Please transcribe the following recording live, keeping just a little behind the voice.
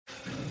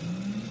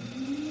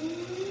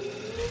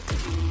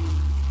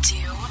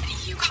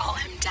call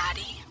him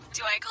daddy?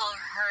 Do I call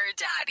her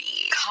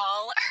daddy?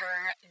 Call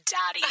her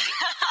daddy.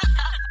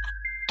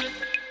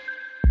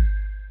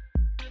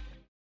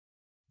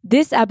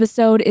 This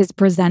episode is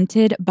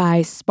presented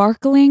by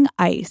Sparkling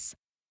Ice.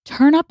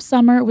 Turn up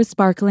summer with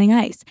Sparkling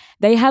Ice.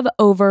 They have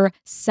over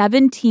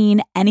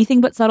 17 anything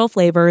but subtle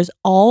flavors,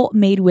 all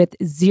made with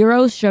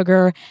zero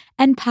sugar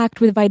and packed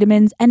with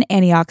vitamins and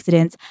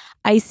antioxidants.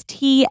 Iced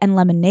tea and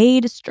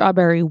lemonade,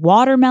 strawberry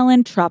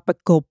watermelon,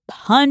 tropical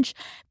punch,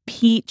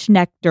 peach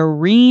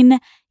nectarine.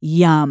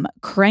 Yum.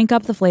 Crank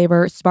up the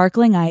flavor.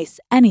 Sparkling Ice,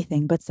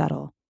 anything but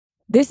subtle.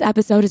 This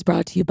episode is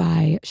brought to you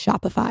by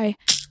Shopify.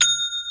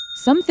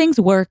 Some things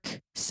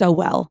work so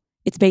well.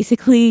 It's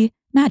basically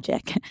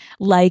magic.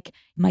 Like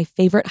my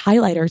favorite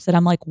highlighters that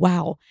I'm like,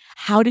 wow,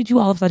 how did you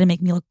all of a sudden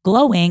make me look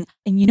glowing?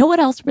 And you know what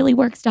else really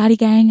works, Daddy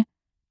Gang?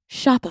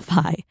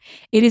 Shopify.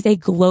 It is a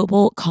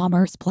global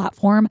commerce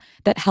platform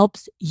that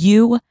helps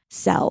you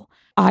sell.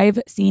 I've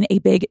seen a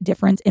big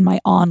difference in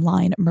my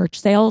online merch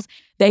sales.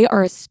 They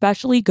are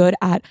especially good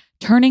at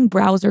turning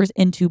browsers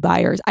into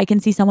buyers. I can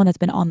see someone that's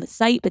been on the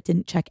site but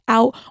didn't check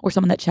out, or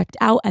someone that checked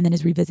out and then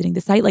is revisiting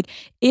the site. Like,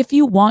 if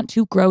you want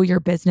to grow your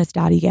business,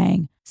 Daddy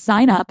Gang,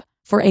 sign up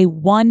for a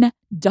 $1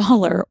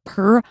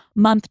 per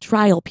month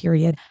trial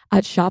period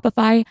at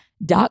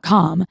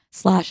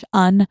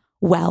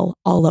shopify.com/unwell,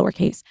 all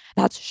lowercase.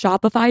 That's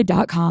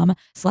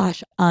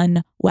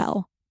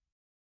shopify.com/unwell.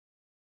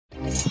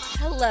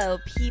 Hello,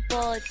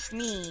 people. It's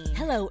me.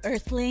 Hello,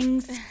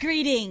 Earthlings.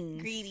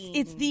 Greetings.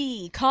 It's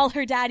the Call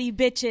Her Daddy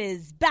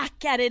bitches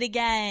back at it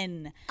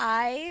again.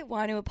 I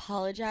want to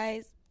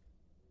apologize.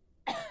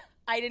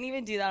 I didn't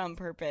even do that on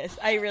purpose.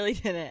 I really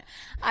didn't.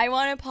 I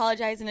want to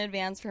apologize in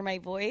advance for my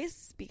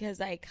voice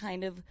because I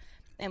kind of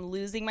am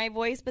losing my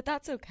voice, but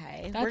that's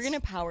okay. We're going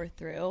to power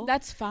through.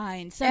 That's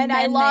fine. And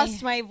I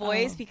lost my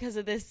voice because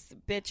of this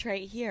bitch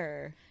right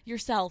here.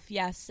 Yourself,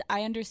 yes.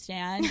 I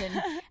understand,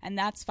 and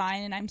that's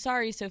fine. And I'm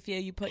sorry, Sophia,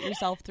 you put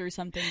yourself through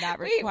something that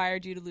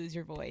required you to lose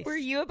your voice. Were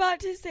you about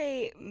to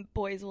say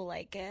boys will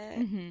like it?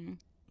 Mm-hmm.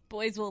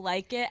 Boys will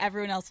like it.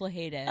 Everyone else will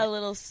hate it. A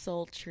little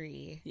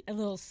sultry. A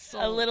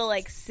little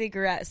like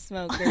cigarette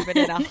smoker, but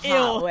in a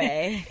hot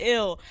way.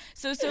 Ew.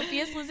 So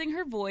Sophia's losing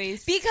her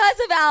voice. Because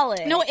of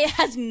Alex. No, it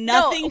has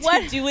nothing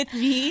to do with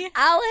me.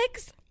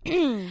 Alex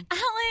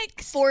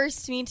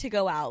forced me to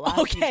go out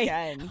last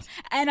weekend.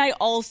 And I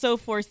also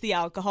forced the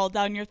alcohol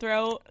down your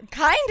throat.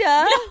 Kinda.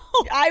 No.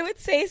 I would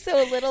say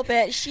so a little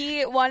bit.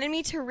 She wanted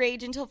me to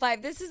rage until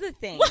 5. This is the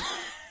thing.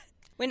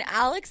 When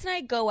Alex and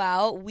I go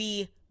out,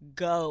 we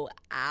go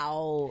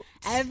out.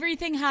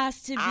 Everything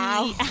has to be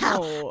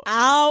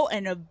out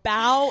and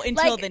about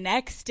until the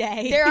next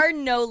day. There are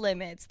no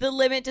limits. The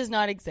limit does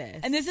not exist.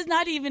 And this is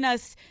not even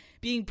us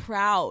being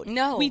proud.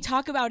 No. We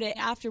talk about it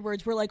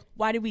afterwards. We're like,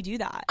 why did we do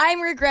that?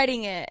 I'm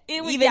regretting it.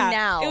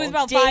 Now. It was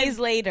about days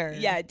later.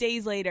 Yeah,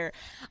 days later.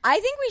 I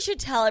think we should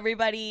tell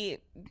everybody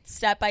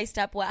step by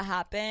step what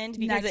happened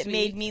because it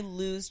made me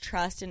lose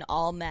trust in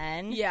all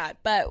men. Yeah.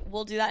 But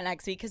we'll do that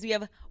next week because we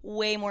have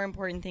way more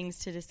important things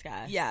to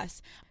discuss.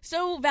 Yes.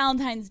 So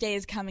Valentine's Day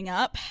is coming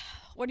up.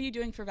 What are you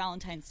doing for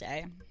Valentine's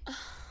Day?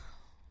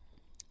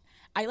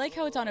 I like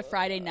how it's on a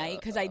Friday night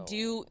because I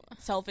do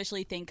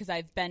selfishly think, because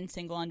I've been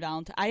single on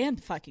Valentine's. I am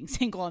fucking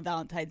single on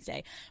Valentine's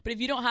Day. But if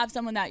you don't have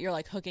someone that you're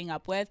like hooking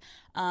up with,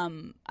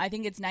 I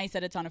think it's nice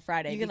that it's on a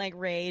Friday. You can like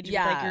rage with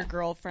like your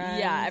girlfriend.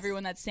 Yeah,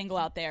 everyone that's single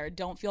out there,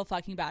 don't feel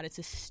fucking bad. It's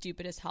the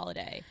stupidest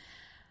holiday.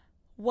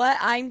 What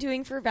I'm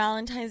doing for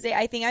Valentine's Day,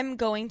 I think I'm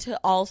going to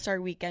All-Star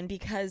Weekend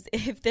because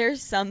if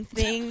there's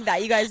something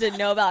that you guys didn't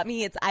know about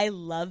me, it's I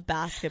love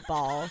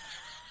basketball.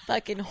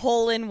 Fucking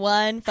hole in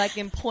one,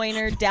 fucking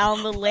pointer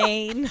down the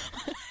lane,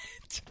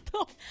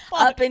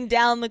 up and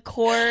down the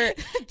court,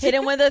 hit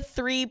him with a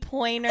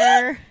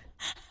 3-pointer,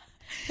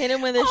 hit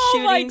him with a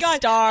shooting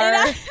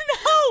star.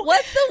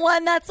 What's the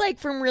one that's like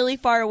from really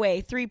far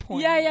away?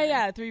 3-pointer.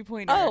 Yeah,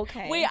 3-pointer. Oh,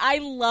 okay. Wait, I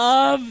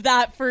love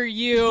that for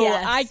you.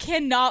 Yes. I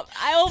cannot.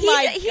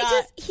 My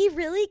God. He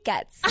really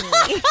gets me.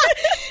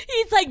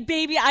 He's like,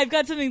 baby, I've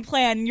got something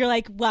planned. And you're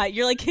like, what?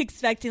 You're like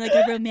expecting like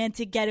a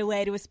romantic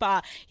getaway to a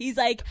spa. He's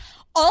like,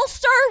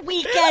 All-Star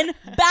Weekend,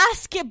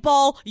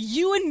 basketball,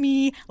 you and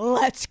me,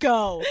 let's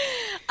go.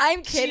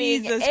 I'm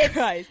kidding. Jesus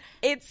Christ.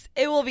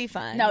 It will be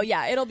fun. No,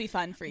 yeah, it'll be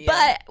fun for you.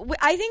 But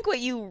I think what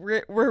you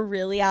were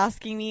really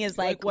asking me is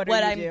like what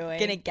I'm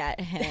going to get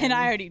him. And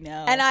I already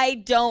know. And I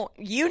don't,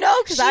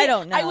 because I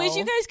don't know. I wish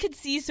you guys could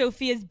see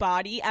Sophia's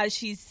body as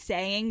she's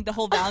saying the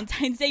whole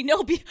Valentine's Day.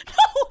 No. You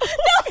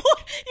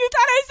thought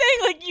I was saying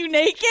like you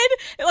naked?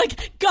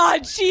 Like,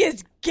 God, she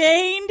is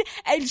gained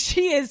and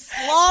she is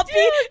sloppy.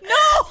 Dude, no,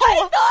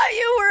 I thought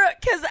you were,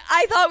 because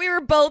I thought we were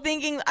both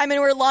thinking I'm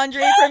gonna wear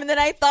lingerie for him, and then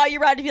I thought you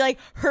were about to be like,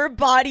 her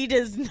body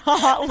does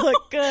not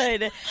look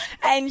good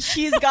and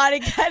she's got to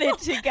get it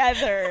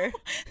together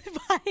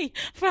by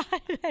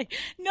Friday.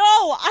 No,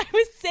 I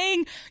was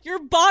saying your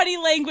body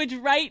language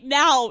right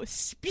now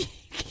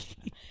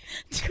speaking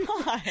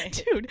God.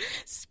 Dude,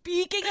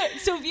 speaking of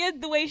Sophia,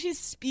 the way she's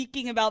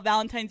speaking about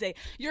Valentine's Day,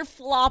 you're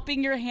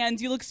flopping your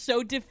hands. You look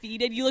so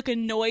defeated. You look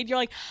annoyed. You're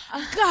like,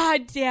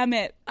 God damn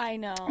it. I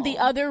know. The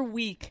other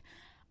week,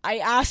 I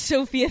asked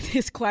Sophia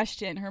this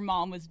question. Her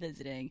mom was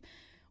visiting.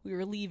 We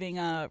were leaving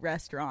a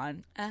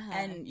restaurant.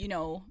 And, you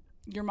know,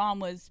 your mom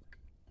was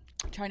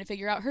trying to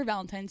figure out her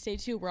Valentine's Day,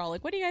 too. We're all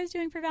like, what are you guys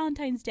doing for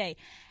Valentine's Day?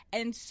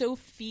 And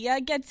Sophia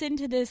gets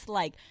into this,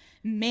 like,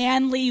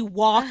 manly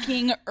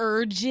walking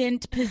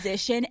urgent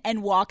position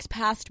and walks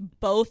past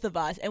both of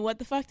us. And what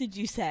the fuck did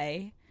you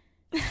say?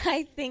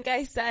 I think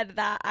I said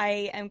that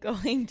I am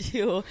going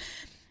to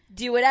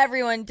do what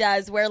everyone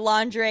does, wear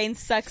lingerie and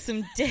suck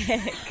some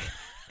dick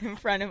in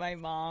front of my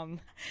mom.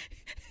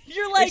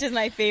 You're like, which is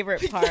my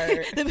favorite part.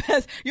 The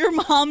best. Your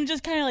mom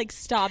just kind of like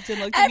stopped and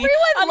looked at me. Everyone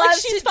I'm loves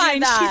like, she's to do fine.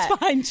 that. She's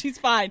fine. She's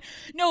fine.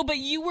 No, but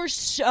you were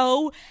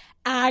so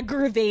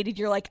aggravated.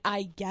 You're like,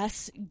 I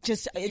guess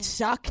just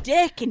suck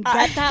dick and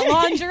get that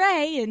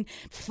lingerie and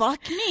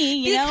fuck me,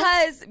 you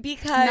know?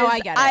 Because no, I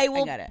get it.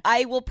 I get it.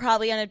 I will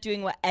probably end up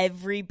doing what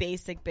every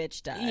basic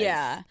bitch does.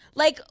 Yeah.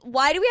 Like,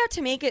 why do we have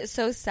to make it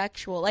so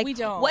sexual? Like, we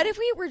don't. What if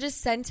we were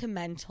just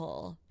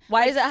sentimental?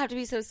 Why does it have to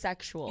be so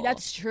sexual?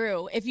 That's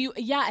true.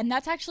 And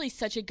that's actually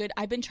such a good.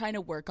 I've been trying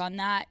to work on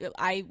that.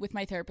 I, with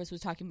my therapist, was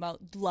talking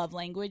about love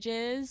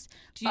languages.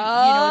 You know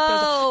what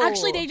those are?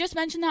 Actually, they just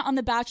mentioned that on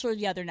The Bachelor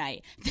the other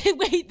night.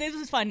 Wait, this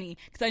was funny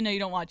because I know you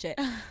don't watch it.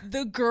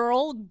 The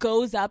girl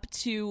goes up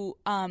to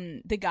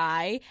the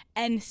guy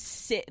and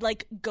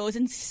goes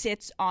and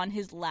sits on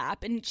his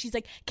lap, and she's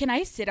like, "Can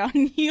I sit on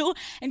you?"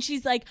 And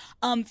she's like,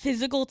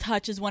 "Physical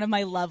touch is one of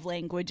my love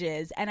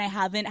languages, and I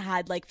haven't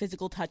had like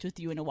physical touch with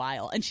you in a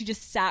while." And she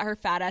just sat her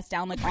fat ass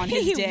down like on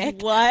his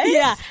dick. What?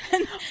 Yeah.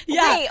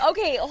 Yeah. Wait,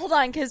 okay, hold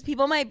on, because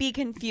people might be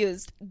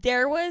confused.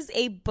 There was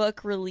a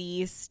book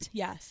released.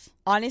 Yes.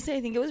 Honestly, I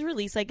think it was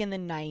released like in the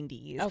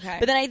 90s. Okay.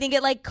 But then I think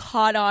it like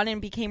caught on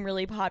and became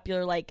really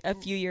popular like a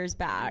few years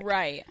back.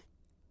 Right.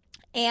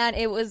 And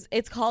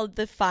it's called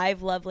The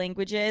 5 Love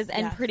Languages.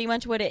 And Yes. pretty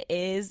much what it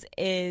is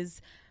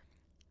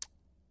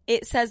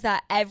it says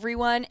that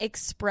everyone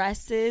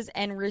expresses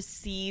and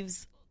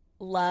receives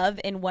love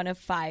in one of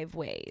 5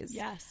 ways.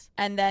 Yes.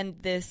 And then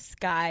this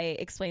guy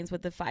explains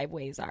what the 5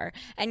 ways are.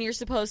 And you're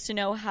supposed to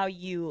know how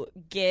you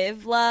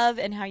give love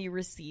and how you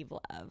receive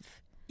love.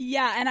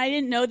 Yeah, and I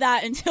didn't know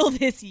that until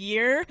this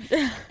year.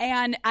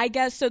 And I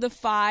guess so the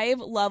 5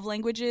 love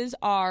languages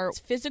are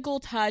physical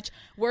touch,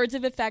 words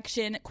of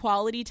affection,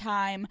 quality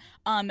time,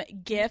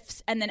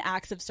 gifts, and then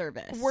acts of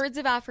service. Words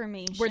of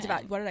affirmation. What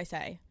did I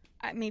say?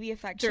 Maybe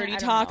affection. Dirty I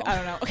don't talk? know. I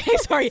don't know. Okay,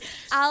 sorry.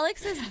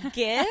 Alex's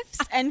gifts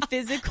and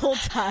physical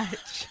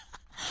touch.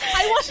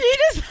 I want She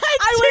just like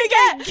to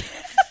get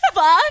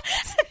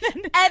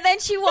fucked, and then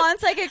she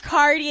wants like a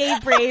Cartier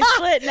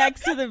bracelet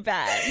next to the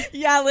bed.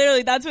 Yeah,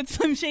 literally, that's what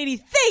Slim Shady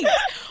thinks.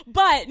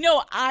 But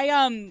no,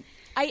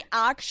 I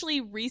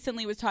actually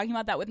recently was talking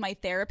about that with my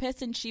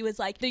therapist, and she was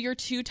like, "They're your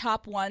 2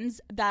 top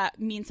ones that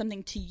mean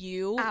something to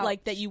you, Ouch.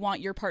 like that you want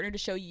your partner to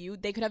show you.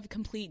 They could have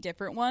complete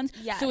different ones.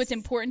 Yes. So it's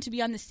important to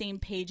be on the same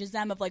page as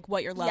them of like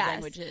what your love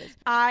language is."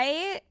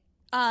 I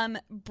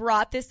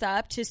brought this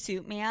up to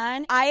Soup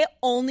Man. I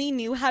only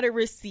knew how to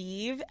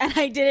receive and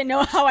I didn't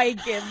know how I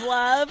give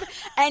love.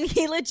 And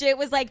he legit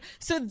was like,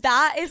 so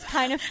that is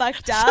kind of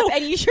fucked up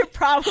and you should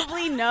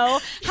probably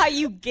know how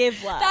you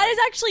give love. That is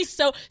actually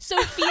so.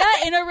 Sophia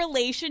in a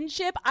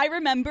relationship, I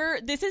remember,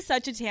 this is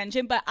such a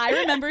tangent, but I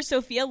remember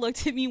Sophia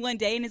looked at me one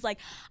day and is like,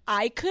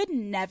 I could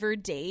never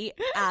date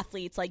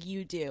athletes like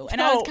you do.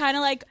 And I was kind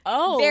of like,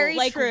 oh, very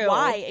like true.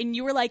 Why? And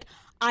you were like,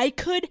 I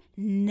could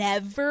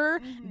never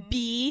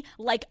be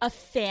like a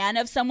fan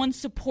of someone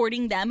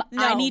supporting them.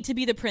 No. I need to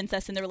be the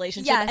princess in the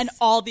relationship, Yes. and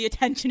all the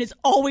attention is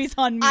always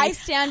on me. I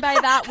stand by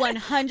that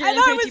 150%. And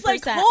I was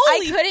like, I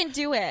holy- couldn't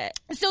do it.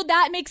 So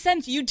that makes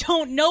sense. You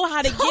don't know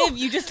how to give.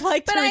 You just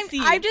like to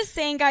receive. I'm just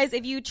saying, guys,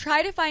 if you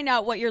try to find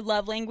out what your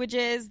love language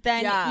is,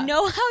 then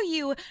know how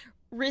you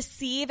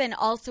receive and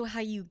also how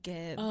you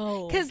give.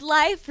 Oh. Because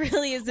life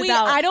really is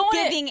about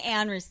giving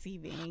and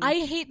receiving. I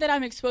hate that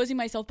I'm exposing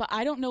myself, but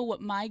I don't know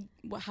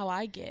how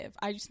I give.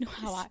 I just know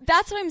how I.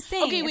 That's what I'm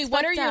saying. Okay, wait. It's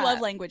What are fucked your up.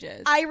 love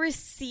languages? I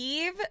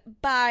receive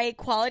by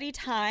quality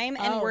time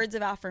and words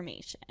of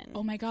affirmation.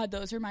 Oh my God,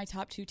 those are my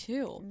top 2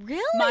 too.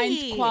 Really?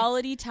 Mine's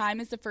quality time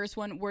is the first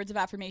one, words of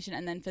affirmation,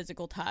 and then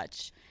physical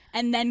touch.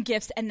 And then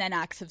gifts, and then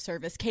acts of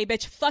service. Okay,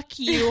 bitch, fuck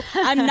you.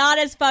 I'm not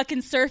as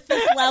fucking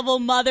surface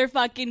level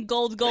motherfucking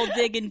gold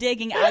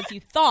digging as you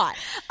thought.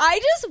 I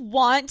just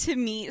want to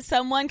meet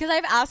someone, because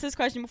I've asked this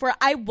question before.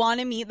 I want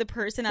to meet the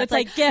person that's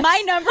like gifts.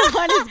 my number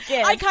one is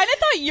gifts. I kind of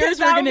thought yours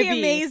were that going would to be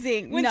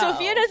amazing. When No.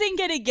 Sophia doesn't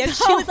get a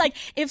gift, she was like,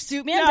 if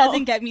Suitman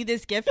doesn't get me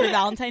this gift for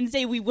Valentine's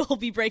Day, we will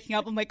be breaking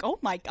up. I'm like, oh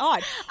my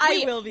God.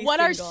 I will be What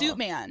are single.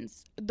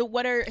 Suitman's?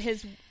 What are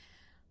his...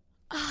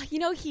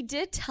 He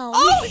did tell me.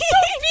 Oh, Sophia!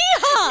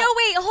 No,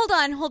 wait,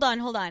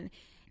 hold on.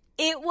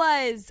 It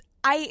was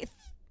I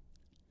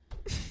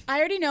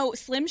already know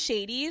Slim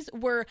Shady's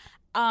were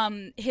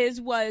his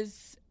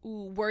was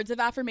words of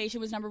affirmation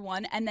was number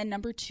 1, and then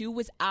number 2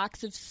 was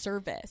acts of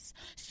service.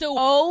 So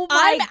my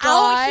I'm God.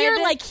 out here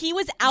like he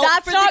was out.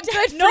 That's for not the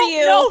good for no,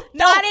 you. No,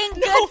 that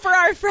ain't good for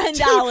our friend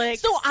Dude,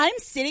 Alex. So I'm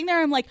sitting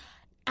there. I'm like,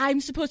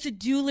 I'm supposed to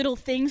do little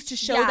things to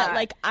show that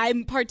like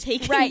I'm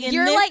partaking. Right, in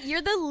you're this. like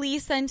you're the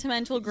least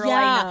sentimental girl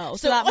I know.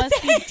 So that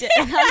must be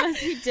that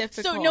must be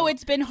difficult. So no,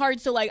 it's been hard.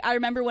 So like I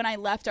remember when I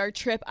left our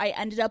trip, I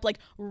ended up like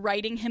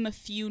writing him a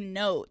few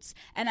notes,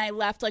 and I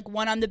left like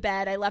one on the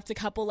bed. I left a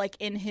couple like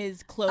in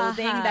his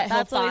clothing that he'll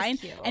that's always find,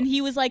 cute. and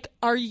he was like,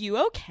 "Are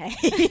you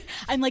okay?"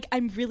 I'm like,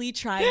 "I'm really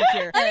trying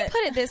here." Let me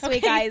put it this way,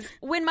 guys.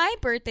 When my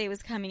birthday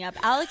was coming up,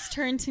 Alex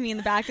turned to me in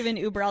the back of an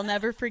Uber. I'll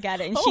never forget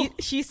it, and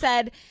she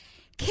said,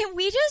 "Can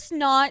we just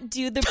not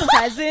do the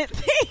present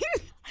thing?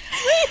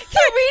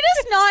 Can we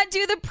just not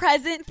do the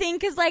present thing?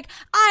 Because, like,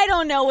 I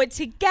don't know what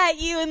to get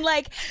you. And,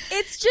 like,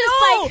 it's just,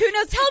 like, who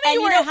knows? Tell me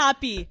you were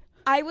happy.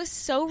 I was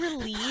so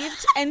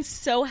relieved and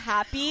so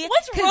happy.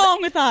 What's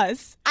wrong with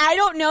us? I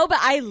don't know, but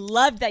I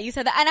loved that you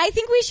said that. And I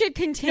think we should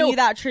continue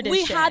that tradition.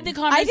 We had the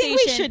conversation. I think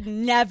we should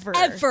never.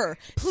 Ever.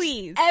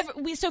 Please.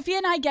 Sophia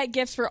and I get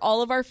gifts for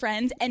all of our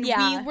friends. And we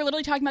were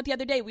literally talking about the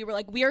other day. We were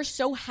like, we are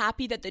so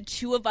happy that the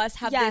two of us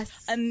have this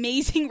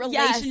amazing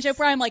relationship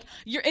where I'm like,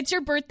 it's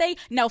your birthday.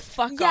 Now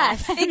fuck off.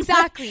 Yes,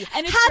 exactly.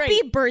 And it's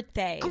happy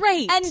birthday.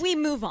 Great. And we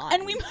move on.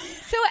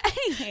 So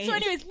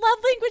anyways, love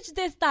language,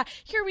 this, that.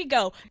 Here we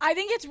go. I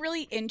think it's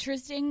really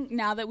interesting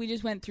now that we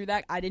just went through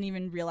that. I didn't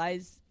even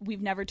realize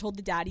we've never told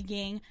the daddy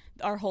gang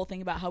our whole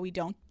thing about how we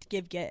don't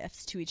give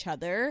gifts to each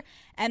other.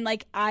 And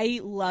like,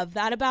 I love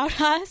that about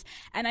us.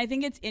 And I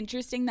think it's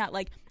interesting that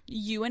like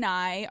you and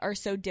I are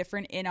so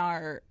different in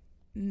our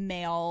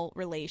male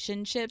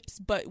relationships,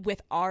 but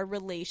with our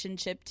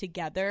relationship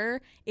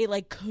together, it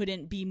like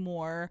couldn't be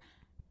more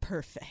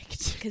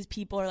perfect because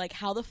people are like,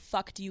 how the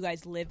fuck do you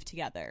guys live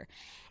together?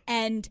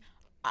 And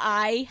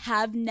I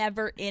have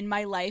never in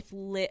my life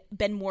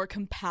been more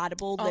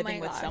compatible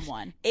living with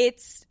someone.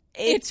 It's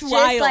just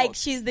wild. like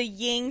she's the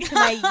yin to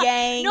my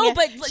yang. No,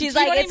 but she's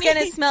like, it's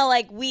gonna smell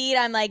like weed.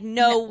 I'm like,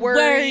 no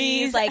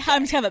worries. Like,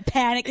 I'm just have a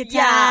panic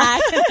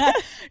attack. Yeah.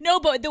 No,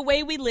 but the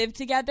way we live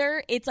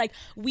together, it's like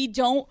we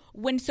don't.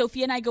 When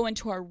Sophia and I go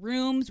into our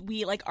rooms,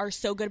 we like are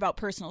so good about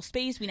personal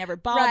space. We never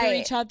bother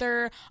each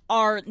other.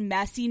 Our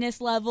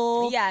messiness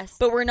level, yes,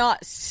 but we're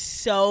not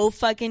so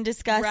fucking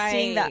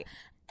disgusting that.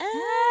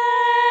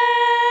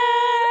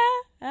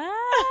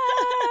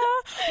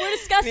 We're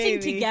discussing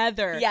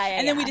together.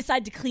 And then we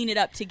decide to clean it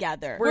up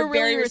together. We're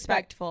really very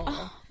respectful.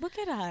 Oh, look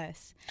at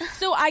us.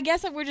 So I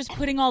guess if we're just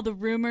putting all the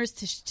rumors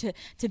to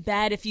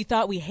bed. If you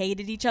thought we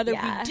hated each other,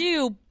 we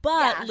do.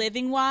 But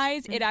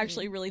living-wise, it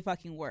actually really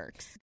fucking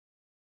works.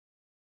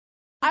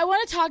 I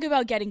want to talk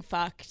about getting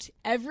fucked.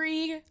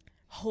 Every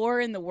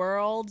whore in the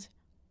world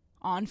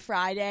on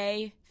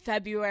Friday,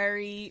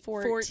 February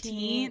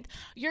 14th,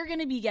 you're going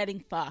to be getting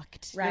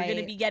fucked. Right. You're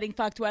going to be getting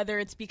fucked whether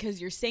it's because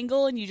you're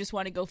single and you just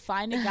want to go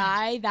find a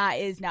guy that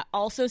is not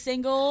also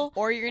single.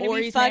 Or you're going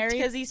to be fucked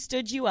because he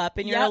stood you up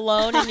and you're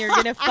alone and you're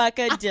going to fuck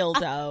a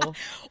dildo.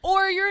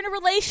 Or you're in a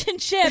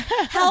relationship.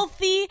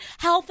 Health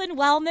and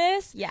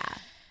wellness. Yeah.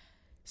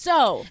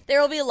 So there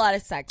will be a lot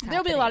of sex happening.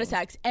 There'll be a lot of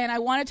sex. And I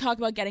want to talk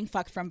about getting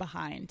fucked from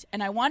behind.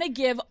 And I want to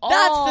give all...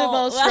 That's the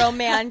most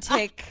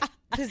romantic...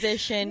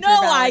 position. No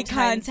for eye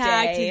Valentine's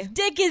contact. Day. His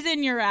dick is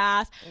in your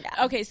ass.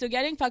 Yeah. Okay, so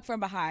getting fucked from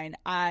behind.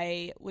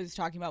 I was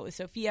talking about with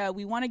Sophia.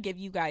 We want to give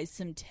you guys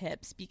some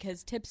tips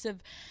because tips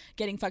of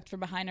getting fucked from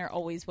behind are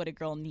always what a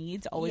girl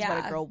needs, always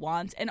what a girl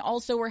wants, and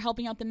also we're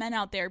helping out the men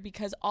out there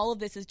because all of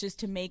this is just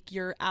to make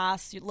your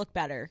ass look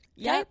better.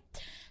 Okay?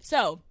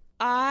 So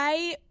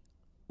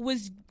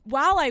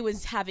while I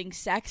was having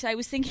sex, I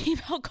was thinking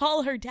about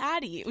call her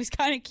daddy. It was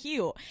kind of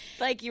cute.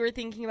 Like you were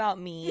thinking about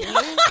me.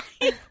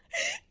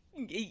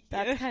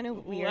 That's kind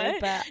of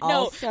weird, but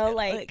also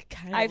like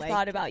I've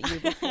thought about you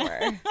before.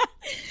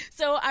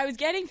 So I was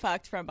getting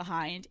fucked from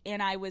behind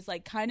and I was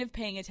like kind of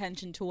paying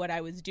attention to what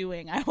I was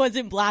doing. I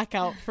wasn't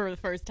blackout for the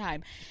first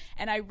time.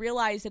 And I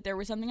realized that there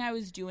was something I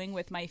was doing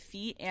with my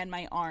feet and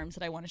my arms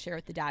that I want to share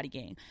with the daddy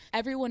gang.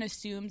 Everyone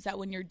assumes that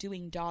when you're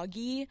doing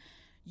doggy,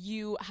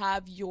 you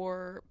have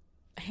your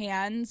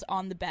hands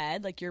on the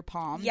bed, like your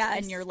palms,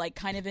 and you're like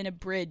kind of in a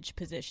bridge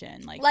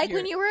position, like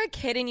when you were a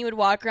kid and you would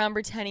walk around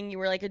pretending you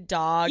were like a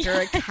dog or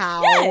a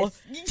cow.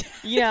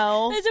 You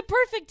know, it's a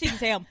perfect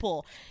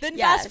example. Then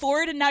fast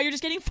forward and now you're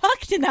just getting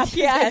fucked in that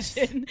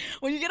position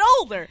when you get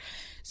older.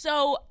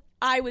 So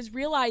I was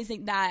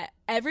realizing that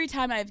every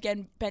time I've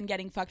been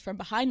getting fucked from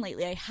behind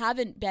lately, I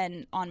haven't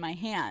been on my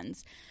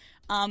hands.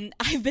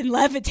 I've been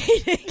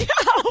levitating.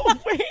 Oh,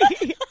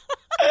 wait.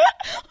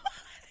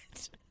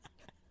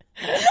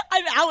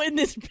 I'm out in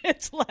this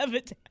bitch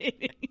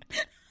levitating.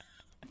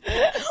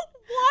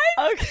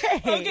 What?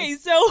 Okay,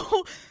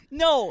 so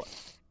no.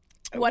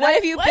 What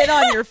have you been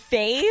on your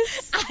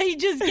face? I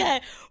just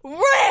get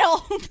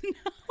railed.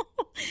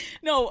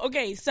 No,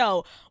 okay,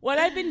 so what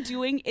I've been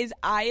doing is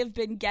I have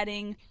been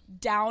getting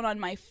down on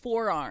my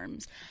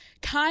forearms.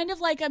 Kind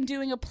of like I'm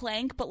doing a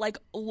plank, but like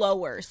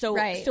lower.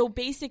 So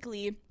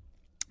basically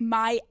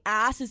my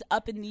ass is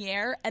up in the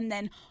air, and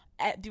then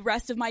the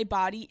rest of my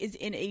body is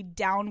in a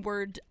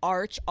downward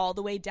arch all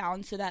the way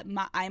down, so that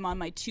I'm on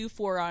my 2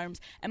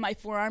 forearms, and my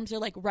forearms are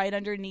like right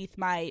underneath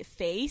my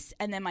face,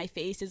 and then my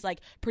face is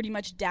like pretty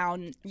much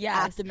down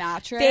at the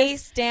mattress.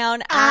 Face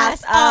down,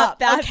 ass up.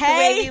 That's the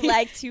way we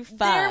like to fuck.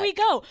 There we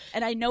go.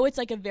 And I know it's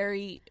like a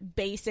very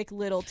basic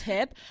little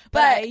tip,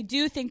 but I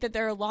do think that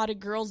there are a lot of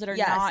girls that are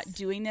not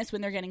doing this when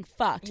they're getting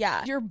fucked.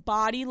 Yeah. Your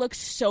body looks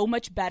so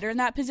much better in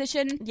that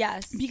position.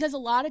 Yes. Because a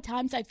lot of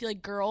times I feel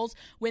like girls,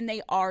 when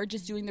they are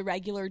just doing the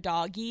regular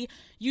doggy,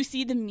 you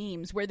see the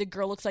memes where the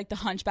girl looks like the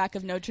Hunchback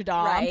of Notre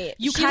Dame. Right.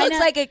 She looks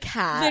like a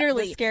cat.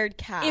 Literally. The scared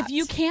cat. If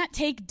you can't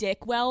take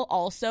dick well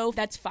also,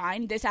 that's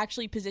fine. This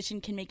actually position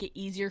can make it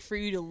easier for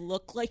you to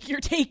look like you're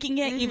taking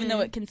it, even though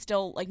it can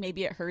still, like,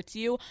 maybe it hurts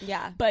you.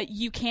 Yeah. But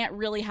you can't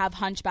really have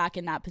hunchback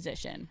in that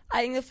position.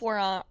 I think the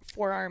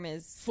forearm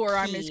is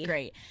key.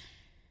 Great.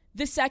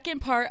 The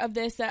second part of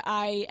this that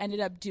I ended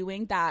up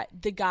doing, that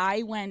the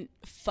guy went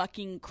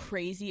fucking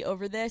crazy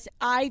over this,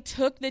 I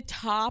took the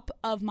top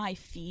of my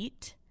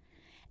feet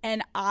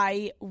and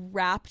I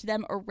wrapped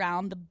them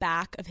around the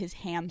back of his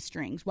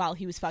hamstrings while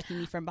he was fucking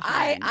me from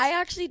behind. I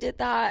actually did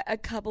that a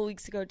couple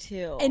weeks ago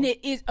too. And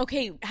it is,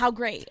 okay, how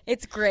great.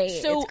 It's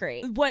great. So it's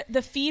great. What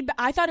the feedback,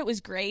 I thought it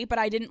was great, but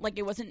I didn't, like,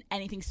 it wasn't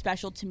anything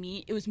special to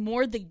me. It was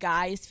more the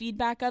guy's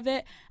feedback of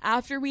it.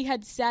 After we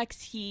had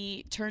sex,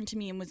 he turned to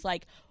me and was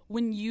like,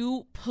 when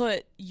you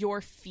put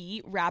your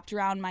feet wrapped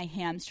around my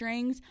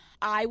hamstrings,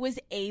 I was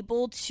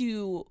able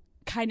to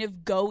kind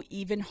of go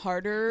even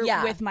harder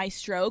with my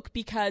stroke,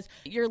 because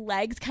your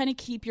legs kind of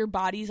keep your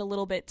bodies a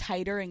little bit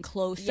tighter and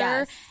closer.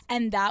 Yes.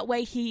 And that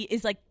way he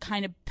is like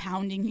kind of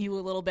pounding you a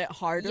little bit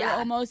harder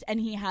almost, and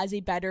he has a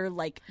better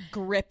like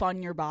grip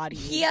on your body.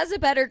 He has a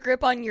better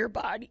grip on your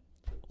body.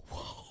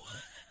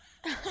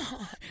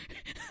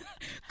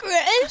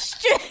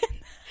 Christian.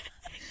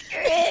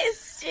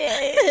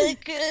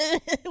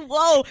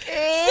 Whoa.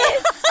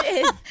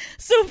 Christian.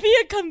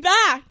 Sophia, come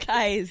back.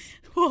 Guys.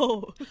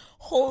 Whoa.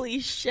 Holy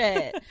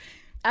shit.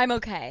 I'm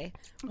okay.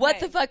 What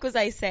the fuck was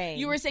I saying?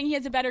 You were saying he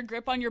has a better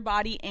grip on your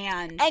body,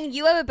 and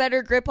you have a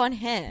better grip on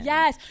him.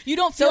 Yes. You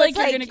don't feel like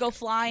you're going to go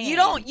flying. You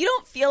don't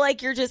feel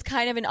like you're just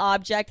kind of an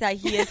object that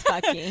he is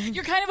fucking.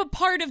 You're kind of a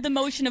part of the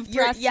motion of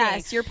thrusting.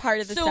 Yes, you're part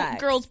of the sex. So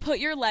girls, put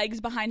your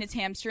legs behind his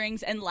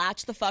hamstrings and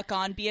latch the fuck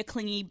on. Be a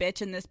clingy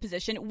bitch in this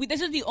position.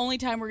 This is the only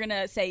time we're going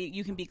to say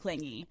you can be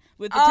clingy.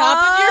 With the top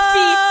of your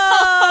feet.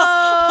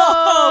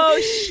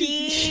 Oh,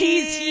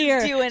 she's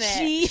here. Doing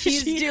it.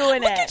 She's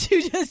doing it. Look at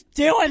you just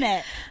doing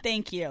it.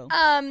 Thank you.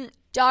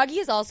 Doggy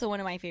is also one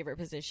of my favorite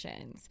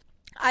positions.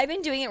 I've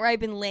been doing it where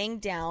I've been laying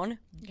down,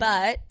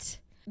 but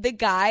the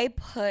guy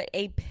put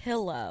a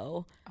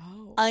pillow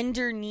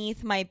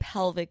underneath my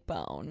pelvic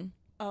bone.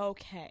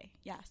 Okay.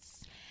 Yes.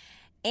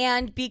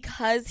 And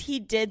because he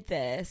did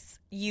this,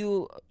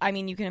 you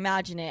can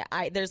imagine it.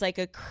 There's like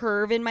a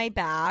curve in my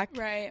back.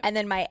 Right. And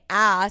then my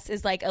ass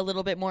is like a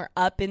little bit more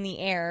up in the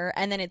air,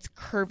 and then it's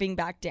curving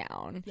back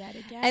down. Yet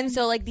again. And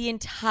so like the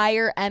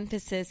entire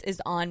emphasis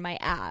is on my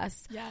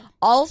ass. Yeah.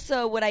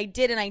 Also, what I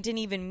did, and I didn't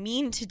even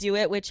mean to do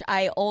it, which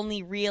I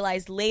only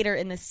realized later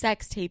in the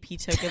sex tape he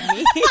took of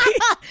me.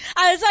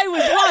 As I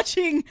was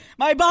watching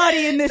my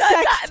body in this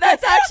sex tape.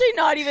 That's actually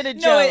not even a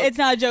joke. No, it's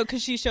not a joke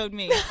because she showed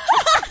me.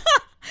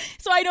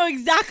 So I know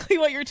exactly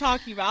what you're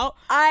talking about.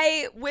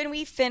 When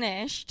we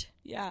finished,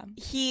 yeah,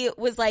 he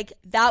was like,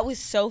 that was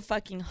so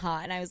fucking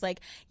hot. And I was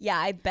like, yeah,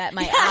 I bet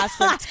my ass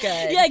looked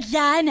good. You're like,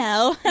 yeah, I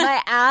know.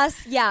 My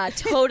ass, yeah,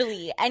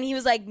 totally. And he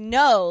was like,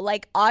 no,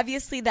 like,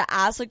 obviously the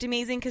ass looked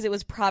amazing because it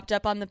was propped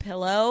up on the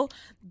pillow,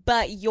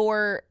 but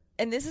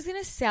and this is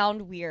going to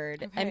sound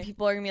weird, and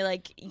people are going to be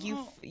like,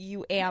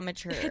 you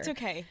amateur. It's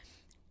okay.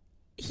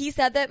 He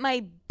said that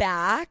my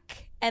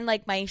back and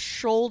like my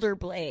shoulder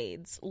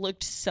blades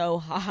looked so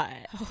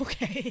hot.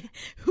 Okay.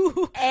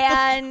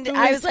 And who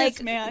I is was like,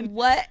 this man?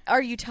 What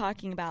are you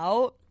talking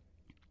about?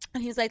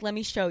 And he was like, let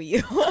me show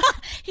you.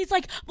 He's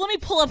like, let me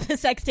pull up the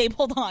sex tape.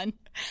 Hold on.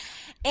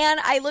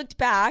 And I looked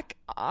back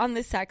on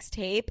the sex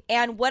tape,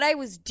 and what I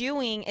was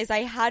doing is I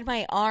had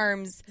my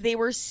arms, they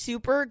were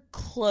super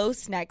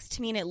close next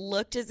to me, and it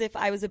looked as if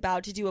I was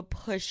about to do a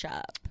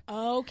push-up.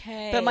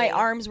 Okay. But my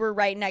arms were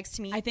right next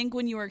to me. I think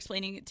when you were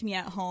explaining it to me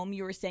at home,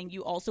 you were saying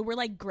you also were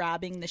like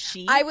grabbing the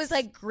sheets. I was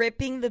like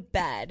gripping the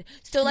bed.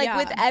 So like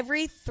with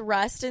every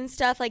thrust and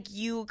stuff, like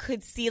you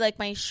could see like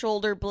my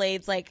shoulder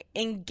blades like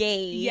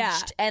engaged. Yeah.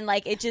 And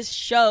like it just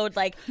showed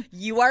like,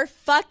 you are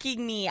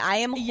fucking me. I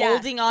am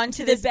holding on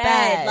to this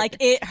bed. Like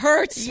it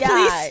hurts. Yeah.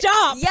 Please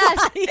stop. Yes.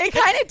 Like, it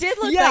kind of did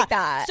look like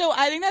that. So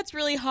I think that's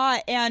really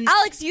hot. And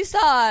Alex, you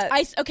saw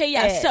it.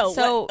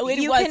 So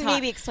you was can hot.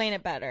 maybe explain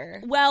it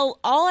better. Well,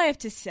 all I have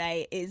to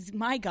say is,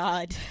 my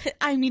God,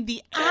 I mean,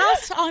 the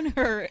ass on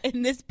her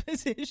in this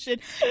position.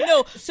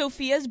 No,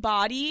 Sophia's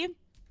body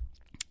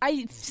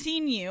I've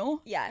seen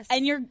you. Yes.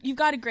 And you've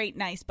got a great,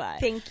 nice butt.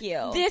 Thank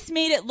you. This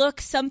made it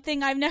look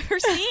something I've never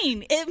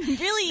seen. It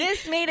really...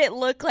 This made it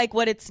look like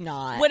what it's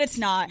not. What it's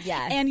not.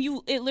 Yes. And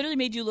it literally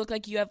made you look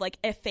like you have like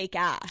a fake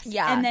ass.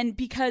 Yeah. And then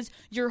because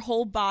your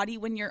whole body,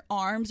 when your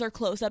arms are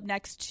close up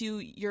next to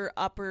your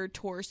upper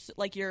torso,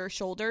 like your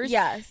shoulders.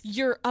 Yes.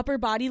 Your upper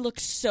body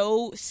looks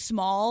so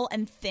small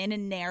and thin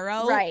and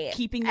narrow. Right.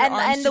 Keeping your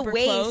arms and the super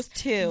waist close.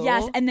 too.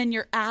 Yes. And then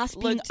your ass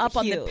being Looked up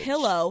on the huge.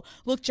 pillow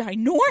looked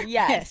ginormous.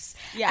 Yes.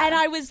 Yeah. And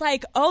I was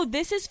like, oh,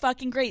 this is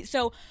fucking great.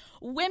 So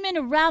women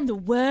around the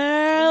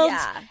world,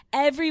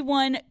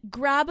 everyone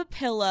grab a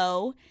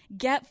pillow,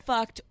 get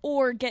fucked,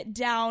 or get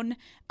down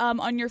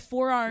on your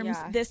forearms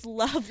this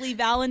lovely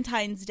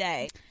Valentine's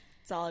Day.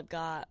 That's all I've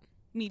got.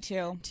 Me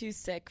too. Too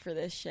sick for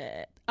this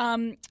shit.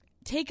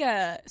 Take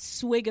a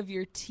swig of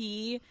your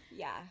tea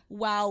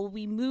while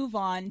we move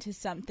on to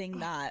something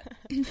that...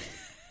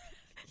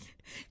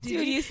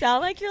 Dude, you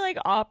sound like you're like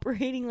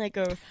operating like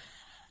a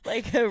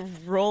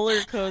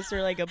roller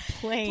coaster, like a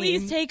plane.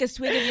 Please take a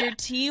swig of your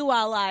tea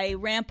while I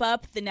ramp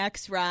up the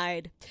next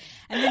ride.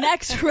 And the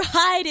next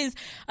ride is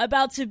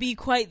about to be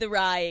quite the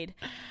ride.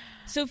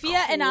 Sophia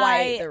and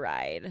I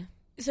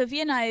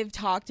have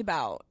talked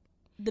about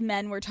the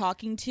men we're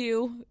talking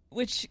to,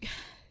 which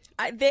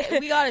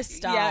we gotta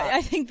stop. Yeah,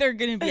 I think they're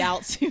gonna be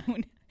out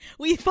soon.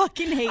 We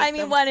fucking hate them. I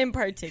mean, one in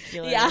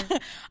particular. Yeah.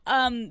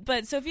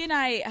 But Sophie and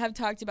I have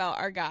talked about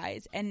our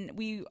guys, and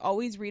we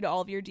always read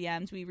all of your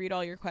DMs. We read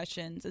all your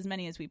questions, as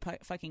many as we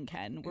fucking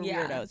can. We're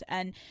weirdos.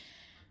 And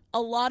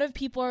a lot of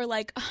people are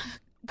like,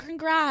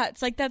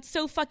 congrats. Like, that's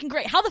so fucking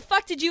great. How the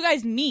fuck did you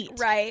guys meet?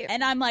 Right.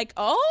 And I'm like,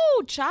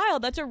 oh,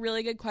 child, that's a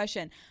really good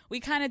question.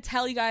 We kind of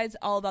tell you guys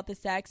all about the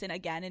sex, and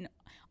again, in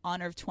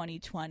honor of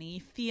 2020,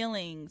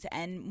 feelings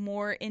and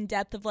more in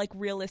depth of like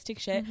realistic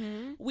shit.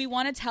 We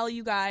want to tell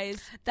you guys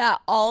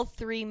that all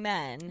three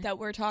men that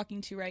we're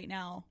talking to right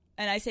now,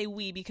 and I say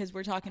we because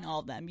we're talking to all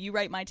of them. You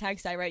write my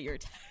text, I write your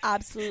text.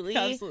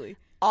 Absolutely.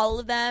 All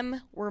of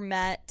them were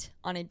met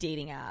on a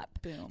dating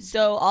app. Boom.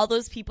 So all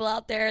those people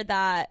out there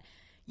that,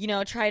 you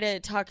know, try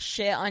to talk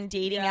shit on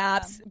dating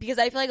apps, because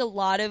I feel like a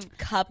lot of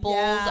couples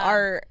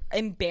are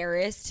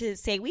embarrassed to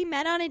say, we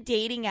met on a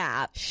dating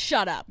app.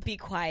 Shut up. Be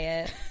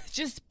quiet.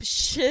 Just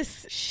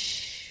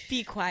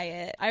be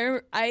quiet.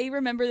 I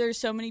remember there's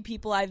so many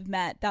people I've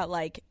met that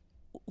like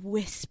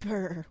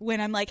whisper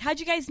when I'm like, how'd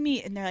you guys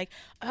meet? And they're like,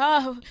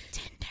 oh,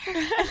 Tinder.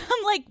 And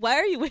I'm like, why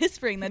are you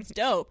whispering? That's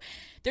dope.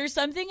 There's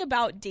something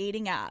about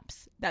dating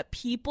apps that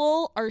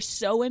people are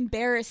so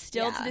embarrassed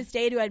still to this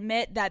day to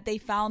admit that they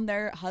found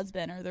their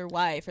husband or their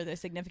wife or their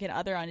significant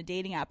other on a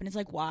dating app. And it's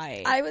like,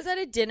 why? I was at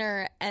a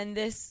dinner and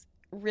this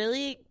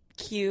really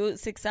cute,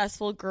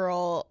 successful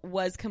girl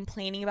was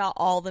complaining about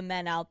all the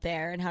men out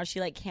there and how she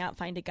like can't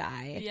find a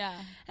guy. Yeah.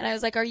 And I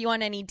was like, are you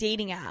on any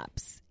dating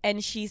apps?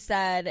 And she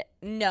said,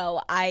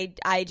 no, I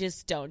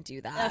just don't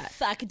do that.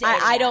 Fuck dating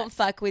I don't apps.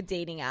 fuck with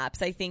dating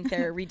apps. I think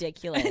they're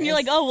ridiculous. And you're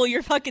like, oh, well,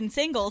 you're fucking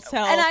single, so.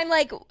 And I'm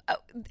like,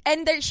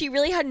 and she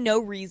really had no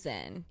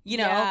reason, you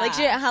know? Yeah. Like,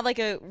 she didn't have like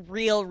a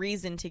real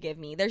reason to give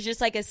me. There's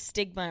just like a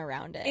stigma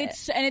around it.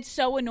 It's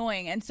so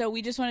annoying. And so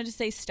we just wanted to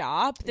say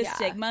stop the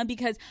stigma,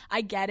 because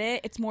I get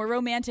it. It's more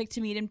romantic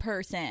to meet in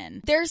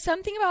person. There's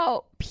something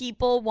about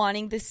people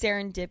wanting the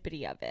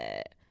serendipity of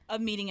it. Of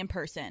meeting in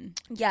person.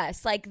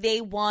 Yes, like they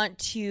want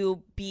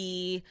to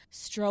be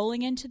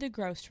strolling into the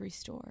grocery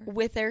store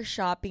with their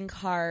shopping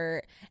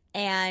cart,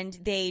 and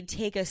they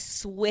take a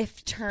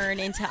swift turn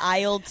into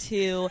aisle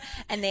 2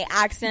 and they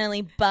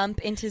accidentally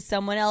bump into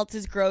someone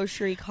else's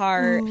grocery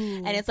cart.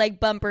 Ooh. And it's like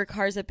bumper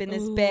cars up in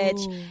this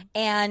bitch,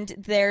 and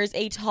there's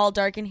a tall,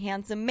 dark, and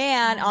handsome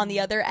man on the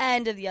other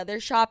end of the other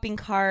shopping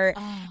cart,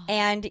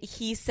 and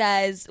he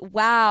says,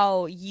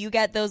 wow, you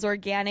get those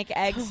organic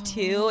eggs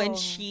too? And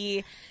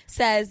she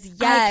says,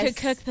 yes, I could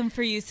cook them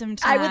for you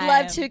sometime. I would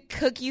love to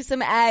cook you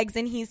some eggs.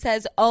 And he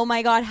says, oh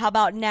my God, how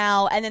about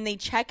now? And then they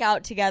check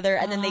out together,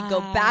 and then they go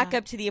back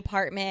up to the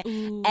apartment.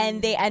 Ooh.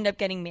 And they end up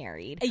getting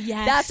married.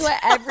 Yes. That's what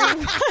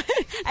everyone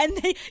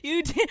and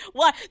you did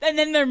what? And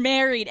then they're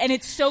married, and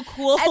it's so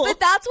cool. But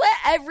that's what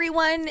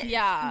everyone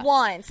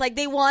wants. Like,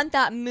 they want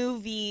that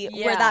movie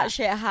where that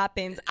shit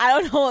happens. I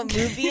don't know what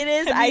movie it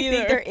is. I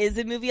think there is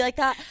a movie like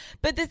that.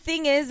 But the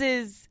thing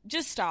is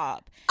just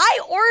stop. I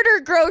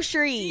order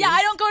groceries. Yeah,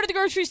 I don't go to the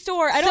grocery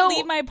store. I don't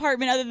leave my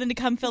apartment other than to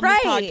come film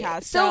this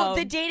podcast. So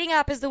the dating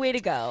app is the way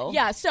to go.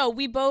 Yeah, so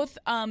we both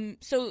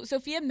so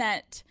Sophia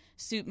met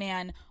Suit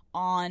Man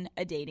on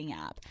a dating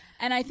app.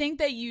 And I think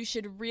that you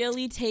should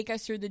really take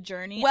us through the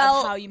journey of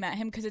how you met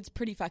him, because it's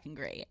pretty fucking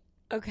great.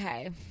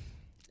 Okay.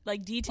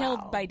 Like,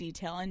 detail by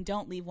detail, and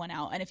don't leave one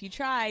out. And if you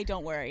try,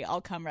 don't worry.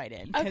 I'll come right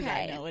in, because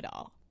I know it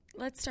all.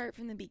 Let's start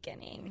from the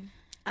beginning.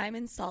 I'm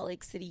in Salt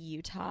Lake City,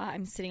 Utah.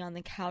 I'm sitting on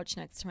the couch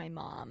next to my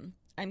mom.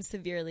 I'm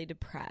severely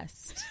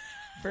depressed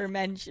for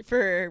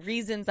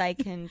reasons I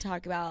can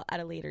talk about at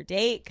a later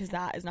date, because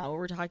that is not what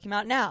we're talking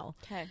about now.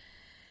 Okay.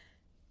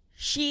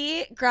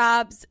 She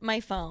grabs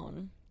my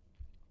phone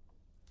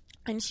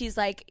and she's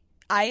like,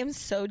 I am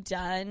so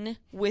done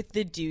with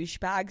the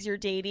douchebags you're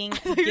dating.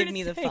 Give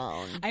me the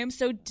phone. I am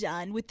so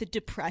done with the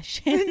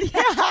depression.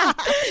 Yeah.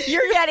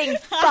 You're getting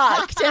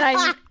fucked.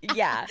 And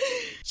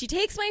She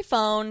takes my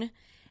phone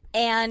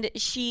and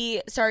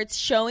she starts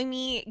showing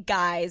me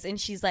guys and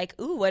she's like,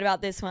 ooh, what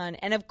about this one?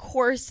 And of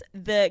course,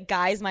 the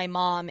guys my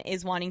mom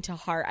is wanting to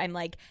heart. I'm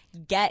like,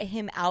 get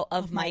him out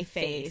of my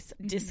face.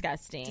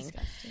 Disgusting.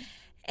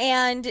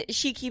 And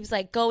she keeps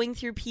like going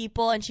through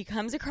people and she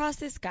comes across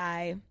this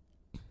guy.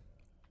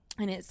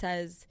 And it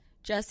says,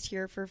 just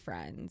here for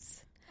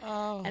friends.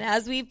 Oh. And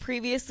as we've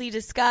previously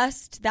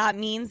discussed, that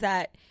means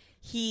that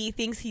he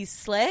thinks he's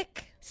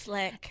slick.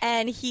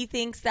 And he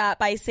thinks that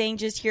by saying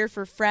just here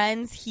for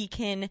friends, he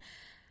can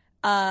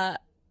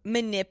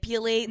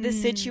manipulate the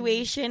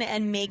situation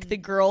and make the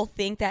girl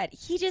think that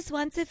he just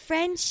wants a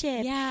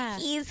friendship. Yeah.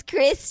 He's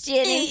Christian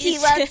and he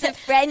wants a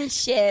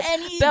friendship.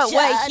 But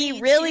what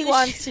he really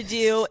wants to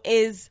do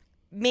is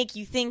make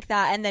you think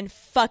that and then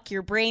fuck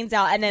your brains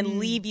out and then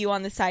leave you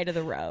on the side of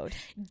the road.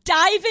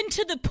 Dive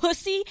into the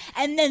pussy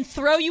and then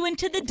throw you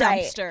into the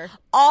dumpster. Right.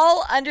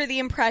 All under the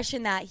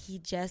impression that he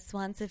just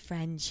wants a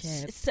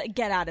friendship.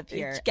 Get out of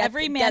here.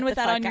 Every man with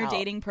that on your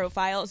dating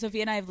profile.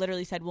 Sophia and I have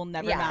literally said we'll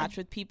never match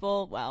with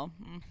people. Well,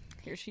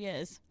 here she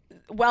is.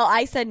 Well,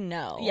 I said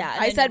no. Yeah.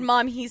 I said,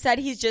 Mom, he said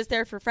he's just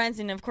there for friends.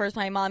 And of course,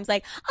 my mom's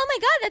like, oh my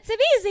God, that's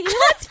amazing. He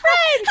wants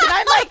friends. And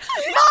I'm like,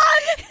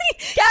 Mom,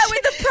 get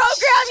with the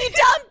program, you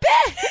dumb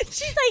bitch.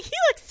 She's like, he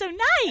looks so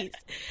nice.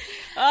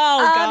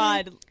 Oh,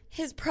 God.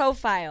 His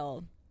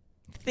profile.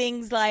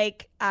 Things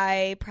like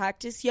I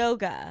practice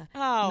yoga,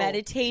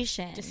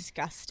 meditation.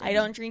 Disgusting. I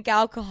don't drink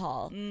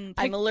alcohol.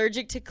 I'm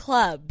allergic to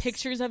clubs.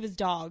 Pictures of his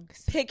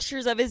dogs.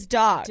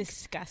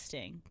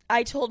 Disgusting.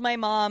 I told my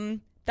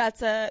mom,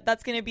 that's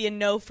going to be a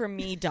no from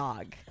me,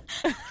 dog.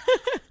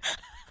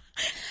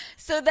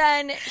 So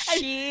then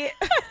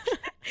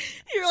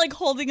you're like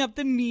holding up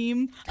the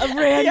meme of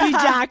Randy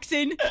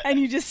Jackson and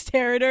you just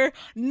stare at her.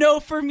 No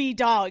for me,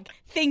 dog.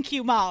 Thank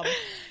you, Mom.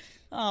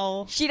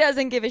 Oh. She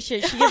doesn't give a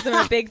shit. She gives him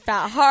a big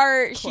fat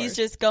heart. She's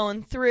just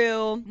going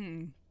through.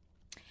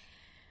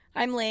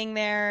 I'm laying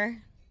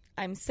there.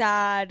 I'm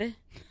sad.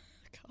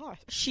 Gosh.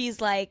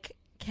 She's like,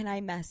 can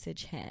I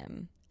message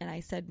him? And I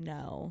said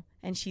no.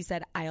 And she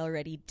said, I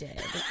already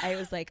did. I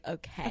was like,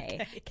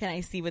 okay. Can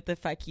I see what the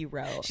fuck you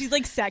wrote? She's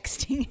like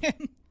sexting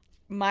him.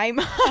 My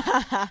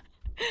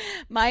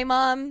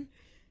mom,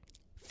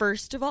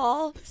 first of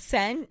all,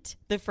 sent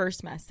the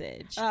first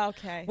message. Oh,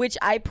 okay. Which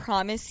I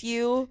promise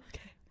you,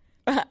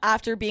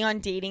 after being on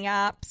dating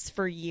apps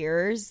for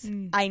years,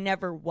 I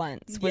never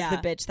once was the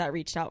bitch that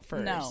reached out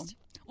first. No.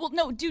 Well,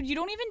 no, dude, you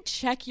don't even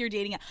check your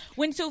dating app.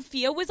 When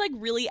Sophia was like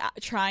really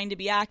trying to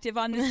be active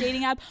on this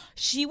dating app,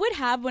 she would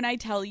have, when I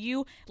tell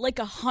you, like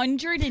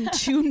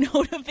 102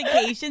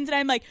 notifications. And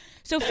I'm like,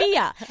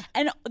 Sophia.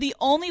 And the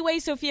only way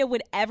Sophia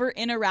would ever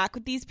interact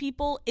with these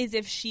people is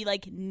if she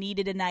like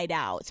needed a night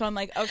out. So I'm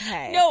like,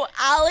 okay. No,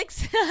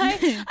 Alex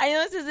and I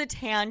know this is a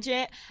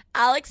tangent.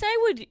 Alex and I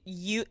would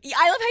use,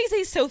 I love how you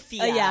say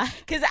Sophia. Yeah.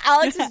 Because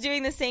Alex is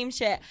doing the same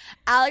shit.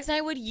 Alex and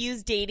I would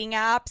use dating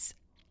apps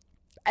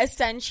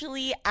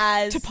essentially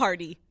as to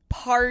party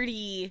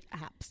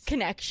apps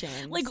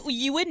connections. Like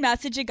you would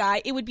message a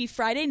guy, it would be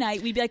Friday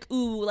night, we'd be like,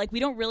 ooh, like we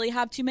don't really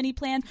have too many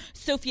plans.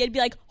 Sophia'd be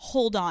like,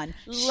 hold on,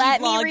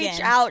 let me reach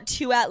out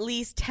to at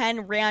least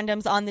 10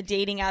 randoms on the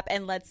dating app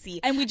and let's see.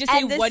 And we just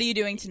say, what are you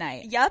doing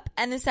tonight? Yep.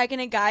 And the second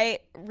a guy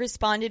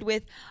responded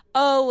with,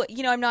 oh,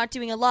 you know, I'm not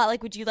doing a lot,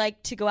 like would you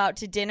like to go out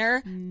to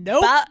dinner?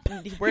 Nope.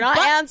 But we're not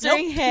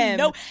answering him.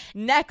 Nope.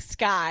 Next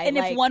guy. And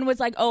if one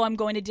was like, oh, I'm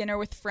going to dinner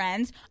with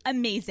friends,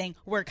 amazing,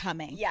 we're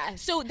coming.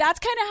 Yes. So that's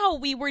kind of how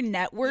we were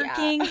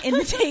networking in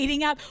the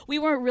dating app. We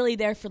weren't really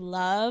there for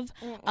love.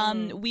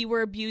 We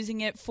were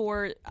abusing it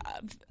for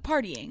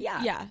partying.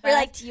 Yeah. We're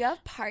like, do you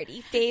have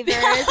party favors?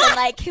 And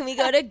like, can we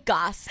go to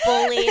gospel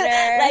later?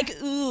 Like,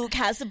 ooh,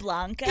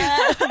 Casablanca.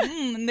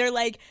 And they're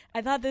like,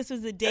 I thought this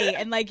was a date.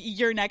 And like,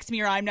 you're next to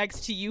me or I'm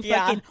next to you,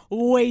 fucking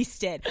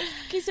wasted.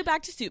 Okay, so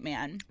back to Suit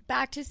Man.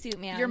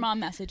 Your mom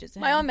messages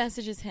him. My mom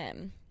messages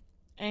him.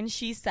 And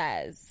she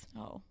says,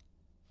 oh,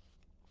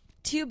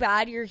 too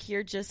bad you're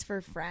here just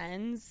for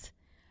friends.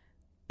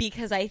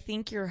 Because I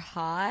think you're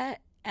hot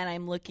and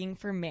I'm looking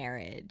for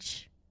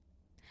marriage.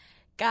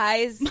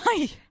 Guys,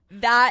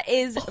 that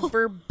is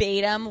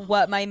verbatim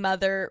what my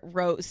mother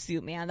wrote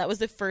Suit Man. That was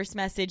the first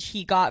message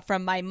he got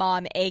from my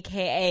mom,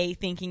 a.k.a.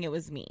 thinking it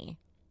was me.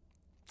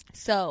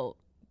 So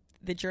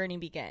the journey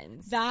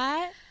begins.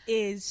 That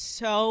is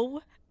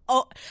so...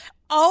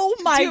 Oh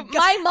my God.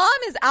 My mom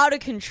is out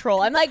of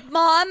control. I'm like,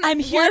 Mom, I'm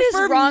here what is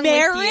for wrong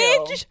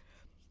marriage? With you?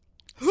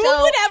 Who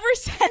would ever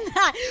send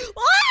that?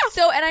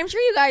 So, and I'm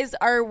sure you guys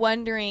are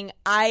wondering,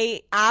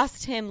 I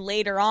asked him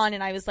later on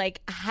and I was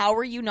like, how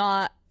are you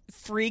not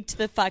freaked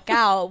the fuck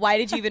out? Why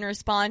did you even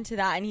respond to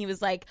that? And he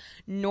was like,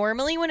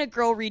 normally when a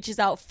girl reaches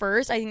out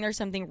first, I think there's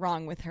something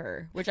wrong with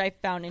her, which I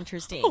found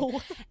interesting.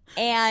 Oh.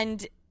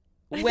 And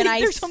when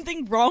there's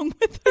something wrong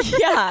with her.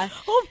 Yeah.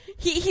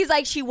 He's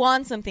like, she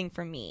wants something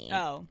from me.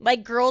 Oh.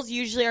 Like girls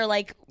usually are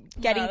like,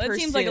 getting That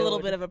pursued. seems like a little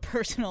bit of a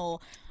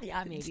personal,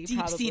 maybe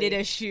deep-seated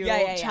issue,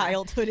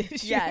 childhood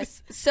issue.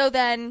 Yes. So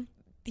then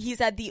he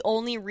said the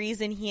only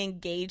reason he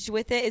engaged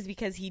with it is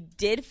because he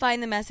did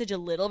find the message a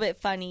little bit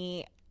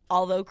funny,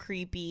 although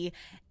creepy,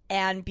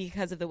 and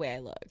because of the way I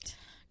looked.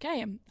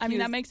 Okay. I mean,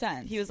 that makes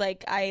sense. He was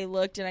like, I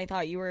looked and I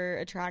thought you were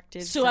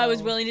attractive. So I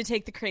was willing to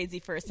take the crazy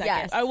for a second.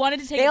 Yes. I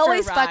wanted to take They it for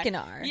always a ride. fucking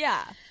are.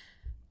 Yeah.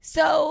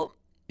 So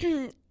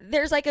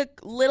there's like a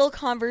little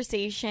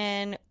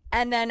conversation,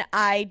 and then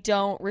I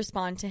don't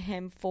respond to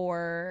him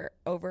for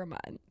over a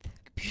month.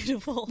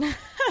 Beautiful.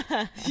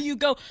 You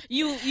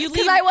leave.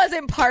 Because I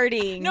wasn't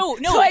partying. No.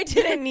 So I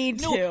didn't need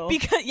to.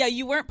 Because,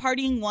 you weren't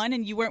partying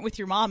and you weren't with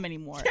your mom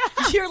anymore.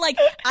 You're like,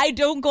 I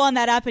don't go on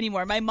that app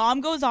anymore. My mom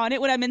goes on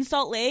it when I'm in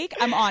Salt Lake.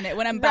 I'm on it.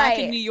 When I'm back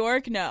in New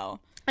York, no.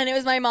 And it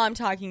was my mom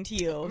talking to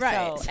you.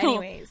 Right. So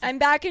anyways, I'm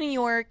back in New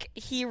York.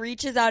 He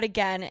reaches out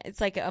again.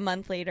 It's like a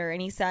month later.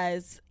 And he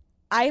says,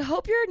 I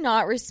hope you're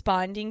not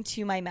responding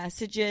to my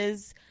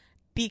messages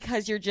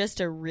because you're just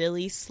a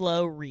really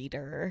slow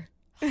reader.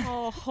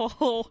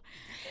 Oh,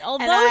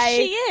 although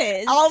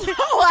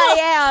I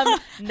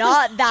am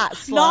not that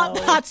slow. Not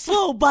that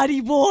slow,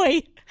 buddy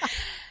boy.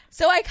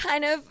 So I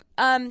kind of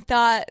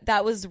thought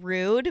that was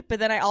rude, but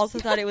then I also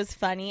thought it was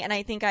funny. And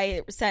I think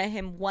I sent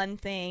him one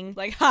thing.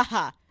 Like,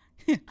 haha.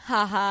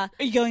 Haha.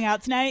 Are you going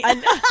out tonight?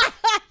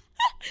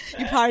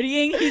 You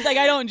partying? He's like,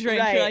 I don't drink.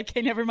 Right. You're like,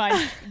 okay, never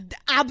mind.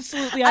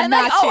 Absolutely, I'm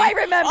like, matching. oh, I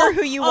remember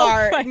who you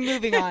are. Right.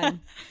 Moving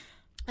on.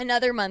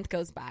 Another month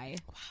goes by.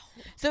 Wow.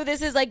 So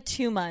this is like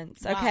 2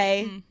 months,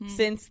 okay,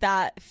 since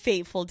that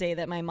fateful day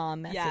that my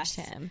mom messaged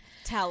him.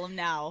 Tell him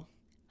now.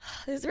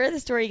 This is where the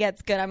story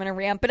gets good. I'm going to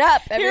ramp it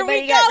up.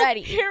 Everybody Here we go. get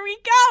ready. Here we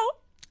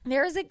go.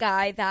 There was a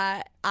guy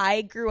that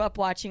I grew up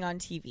watching on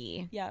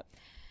TV. Yep.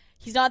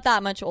 He's not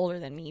that much older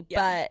than me,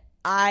 but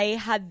I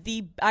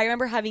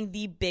remember having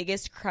the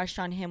biggest crush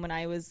on him when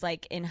I was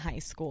like in high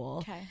school.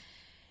 Okay.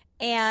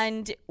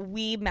 And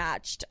we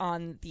matched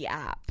on the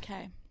app.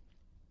 Okay.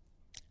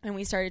 And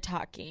we started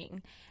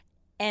talking.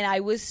 And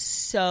I was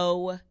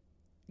so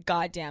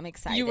goddamn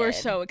excited. You were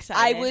so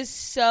excited. I was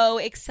so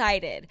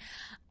excited.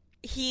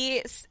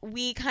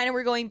 We kind of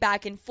were going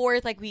back and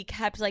forth. Like, we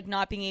kept like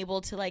not being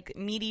able to like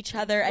meet each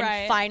other.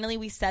 And finally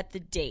we set the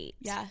date.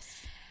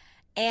 Yes.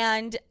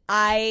 And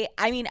I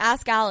mean,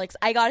 ask Alex.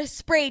 I got a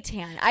spray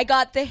tan. I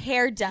got the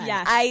hair done.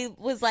 Yes. I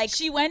was like,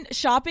 she went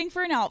shopping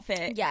for an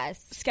outfit.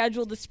 Yes.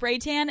 Scheduled the spray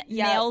tan,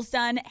 nails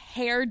done,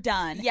 hair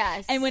done.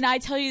 Yes. And when I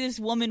tell you this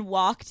woman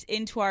walked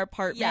into our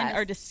apartment, Yes.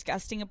 our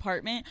disgusting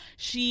apartment,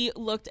 she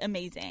looked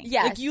amazing.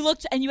 Yes. Like, you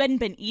looked, and you hadn't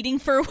been eating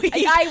for a week.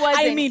 I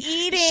wasn't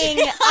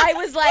eating. I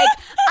was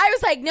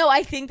like, no,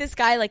 I think this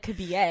guy like could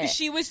be it.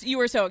 You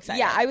were so excited.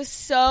 Yeah, I was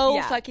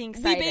so fucking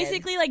excited. We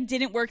basically like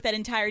didn't work that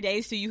entire day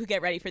so you could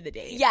get ready for the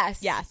date.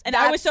 Yes. And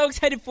I was so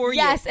excited for you.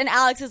 Yes, and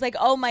Alex is like,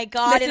 oh my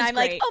God. This and is I'm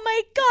like, great. oh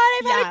my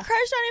God, I've had a crush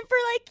on him for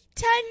like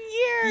 10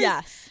 years.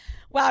 Yes.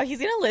 Wow, he's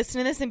going to listen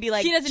to this and be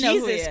like, he doesn't know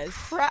who he is.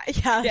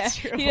 Yeah, that's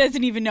true. He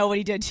doesn't even know what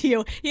he did to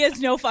you. He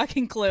has no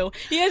fucking clue.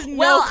 He has no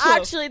Well, clue.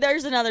 actually,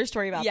 there's another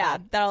story about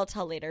that I'll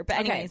tell later. But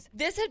anyways,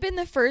 this had been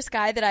the first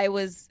guy that I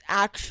was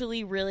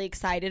actually really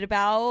excited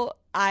about.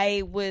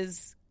 I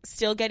was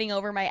still getting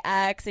over my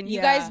ex, and you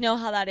guys know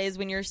how that is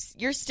when you're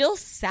still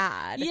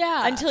sad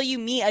until you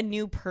meet a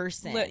new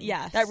person.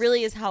 Yes, that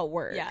really is how it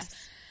works. Yes.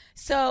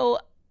 So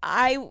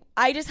I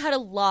just had a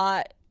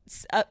lot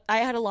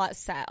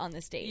set on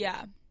this date.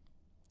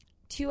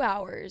 2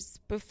 hours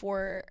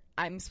before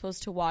I'm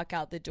supposed to walk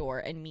out the door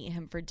and meet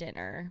him for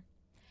dinner,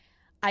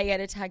 I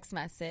get a text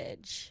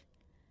message.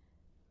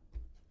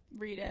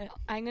 Read it.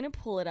 I'm gonna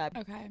pull it up.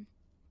 Okay.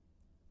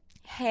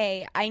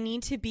 Hey, I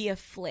need to be a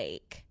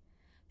flake.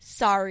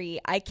 Sorry,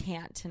 I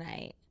can't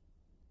tonight.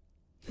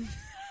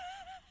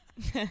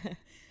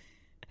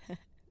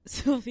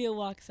 Sophia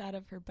walks out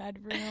of her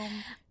bedroom.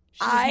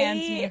 She hands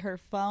me her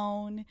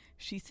phone.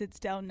 She sits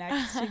down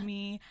next to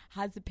me,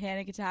 has a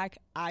panic attack.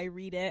 I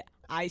read it.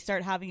 I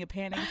start having a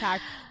panic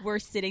attack. We're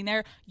sitting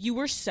there. You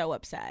were so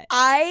upset.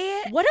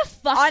 What a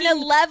fucking... On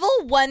a level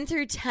 1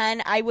 through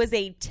 10, I was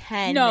a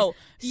 10. No.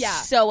 Yeah.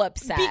 So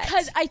upset.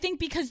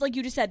 Because like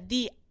you just said,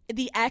 the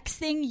ex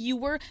thing,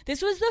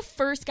 this was the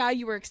first guy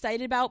you were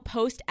excited about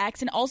post ex,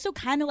 and also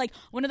kind of like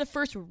one of the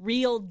first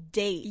real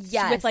dates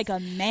with like a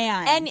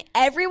man. And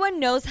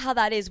everyone knows how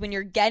that is when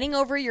you're getting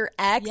over your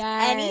ex.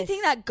 Anything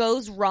that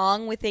goes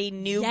wrong with a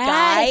new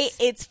guy,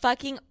 it's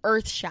fucking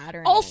earth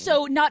shattering.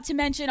 Also, not to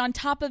mention, on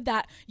top of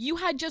that, you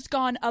had just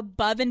gone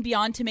above and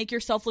beyond to make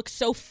yourself look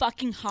so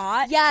fucking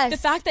hot. Yes. The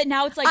fact that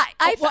now it's like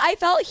I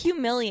felt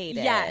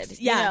humiliated.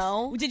 Yes. You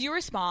know? Did you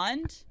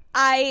respond?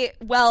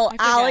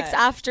 Alex,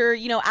 after,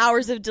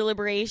 hours of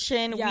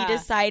deliberation, we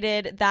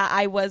decided that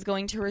I was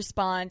going to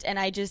respond, and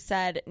I just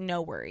said,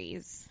 no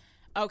worries.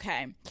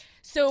 Okay.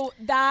 So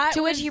that...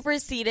 To which he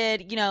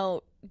proceeded,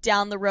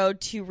 down the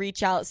road to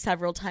reach out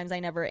several times. I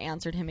never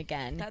answered him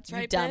again. That's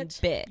right, you dumb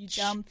bitch. You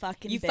dumb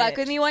fucking bitch. You fuck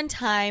with me one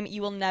time,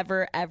 you will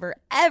never, ever,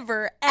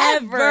 ever,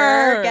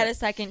 ever get a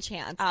second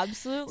chance.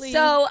 Absolutely.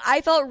 So I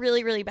felt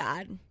really, really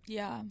bad.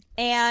 Yeah.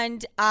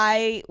 And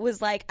I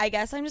was like, I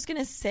guess I'm just going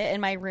to sit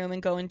in my room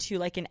and go into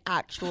like an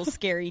actual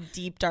scary,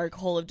 deep, dark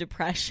hole of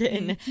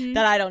depression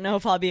that I don't know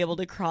if I'll be able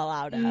to crawl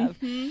out of.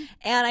 And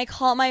I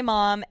call my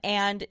mom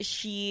and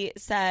she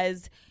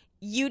says,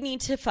 you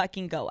need to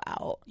fucking go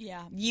out.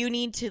 Yeah. You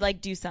need to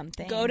like do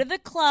something. Go to the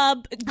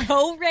club.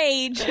 Go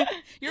rage.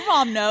 Your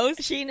mom knows.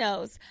 She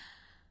knows.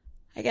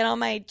 I get on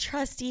my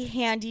trusty,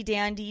 handy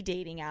dandy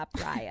dating app,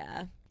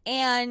 Raya.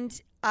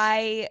 And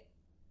I,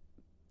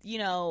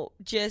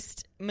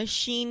 just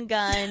machine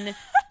gun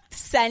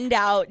send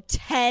out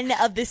 10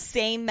 of the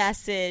same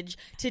message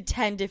to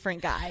 10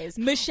 different guys.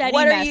 Machete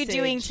What are message. you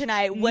doing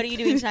tonight? What are you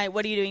doing tonight?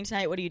 What are you doing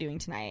tonight? What are you doing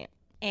tonight?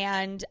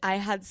 And I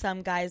had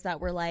some guys that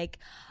were like,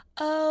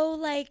 oh,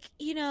 like,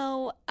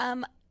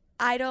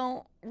 I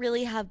don't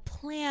really have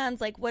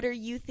plans. Like, what are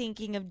you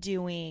thinking of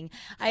doing?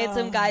 I had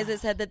some guys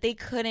that said that they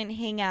couldn't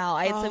hang out.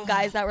 I had some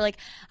guys that were like,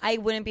 I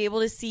wouldn't be able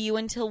to see you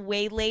until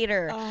way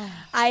later.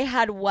 I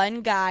had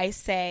one guy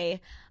say,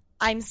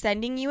 I'm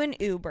sending you an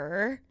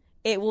Uber.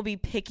 It will be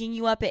picking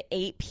you up at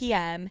 8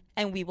 p.m.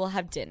 and we will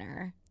have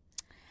dinner.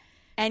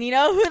 And you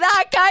know who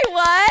that guy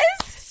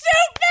was?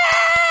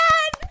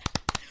 Superman!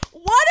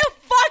 What a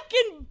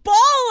fucking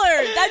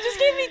baller! That just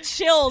gave me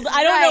chills.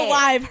 I don't know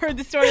why I've heard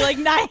the story like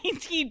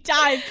 19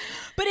 times,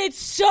 but it's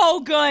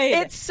so good.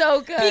 It's so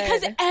good.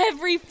 Because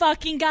every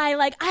fucking guy,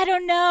 like, I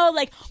don't know,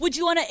 like, would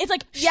you want to, it's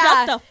like,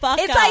 shut the fuck up.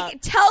 It's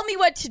like, tell me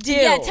what to do.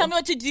 Yeah, tell me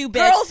what to do,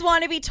 bitch. Girls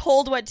want to be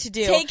told what to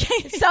do.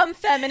 Some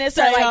feminists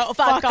are like,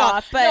 fuck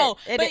off. But no,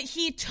 but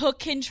he took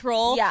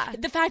control. Yeah.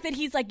 The fact that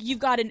he's like, you've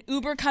got an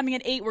Uber coming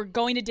at 8, we're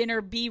going to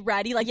dinner, be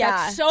ready. Like,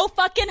 that's so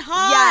fucking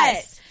hot.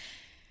 Yes.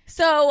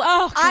 So,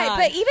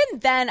 but even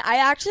then, I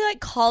actually like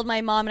called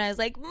my mom and I was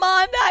like, Mom,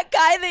 that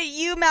guy that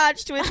you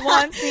matched with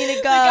wants me to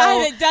go. The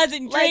guy that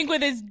doesn't drink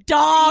with his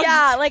dogs.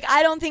 Yeah, like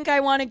I don't think I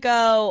want to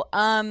go.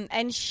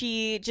 And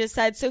she just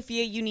said,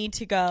 Sophia, you need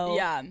to go.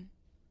 Yeah.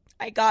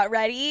 I got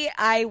ready,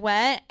 I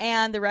went,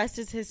 and the rest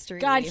is history.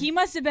 God, he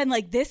must have been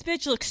like, this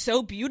bitch looks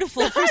so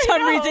beautiful for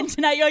some reason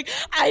tonight. You're like,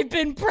 I've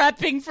been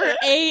prepping for 8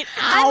 hours.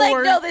 I'm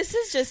like, no, this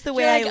is just the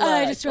way I look.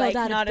 I just rolled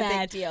out not of a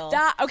bed. big deal.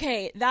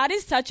 That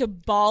is such a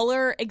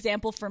baller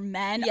example for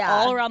men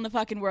all around the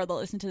fucking world that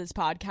listen to this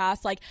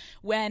podcast. Like,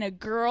 when a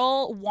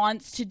girl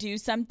wants to do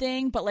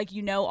something, but like,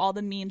 all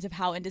the memes of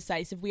how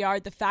indecisive we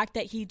are, the fact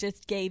that he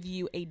just gave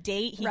you a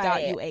date, he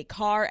got you a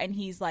car, and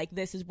he's like,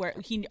 this is where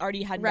he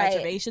already had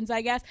reservations,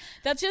 I guess.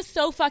 That's just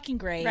so fucking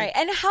great. Right.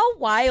 And how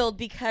wild,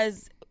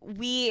 because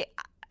we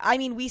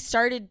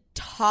started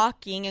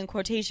talking in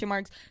quotation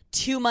marks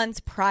 2 months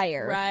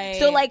prior. Right.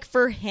 So like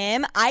for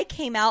him, I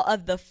came out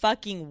of the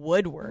fucking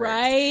woodwork.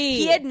 Right.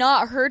 He had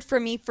not heard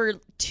from me for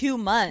 2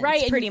 months.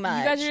 Right. Pretty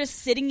much. You guys are just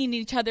sitting in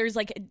each other's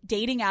like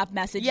dating app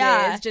messages.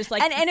 Yeah. Just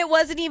like, and it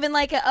wasn't even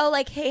like,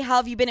 hey, how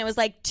have you been? It was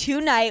like,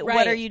 tonight,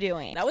 what are you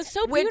doing? That was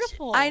so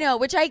beautiful. I know,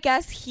 which I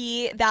guess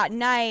he that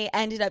night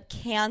ended up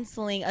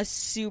canceling a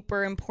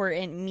super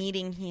important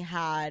meeting he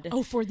had.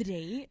 Oh, for the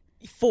date?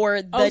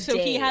 For the so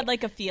date. He had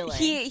like a feeling.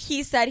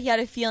 He said he had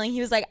a feeling.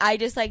 He was like, I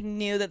just like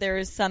knew that there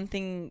was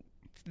something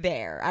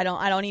there. I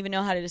don't even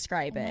know how to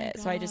describe it.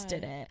 So I just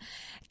did it.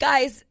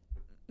 Guys,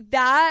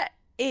 that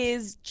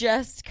is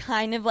just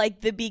kind of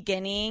like the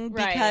beginning,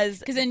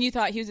 because then you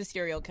thought he was a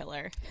serial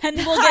killer, and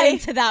we'll get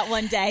into that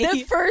one day.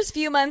 The first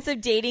few months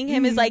of dating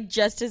him is like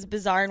just as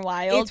bizarre and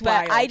wild. It's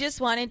wild. I just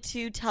wanted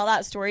to tell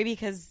that story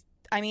because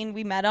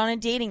we met on a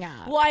dating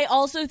app. Well, I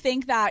also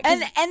think that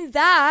and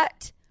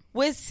that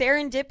was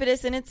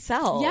serendipitous in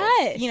itself.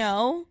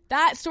 Yes.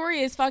 That story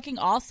is fucking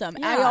awesome.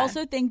 Yeah. I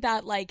also think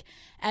that like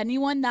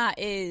anyone that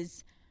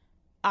is,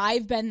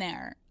 I've been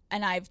there,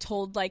 and I've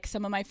told like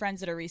some of my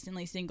friends that are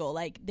recently single,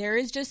 like there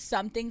is just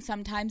something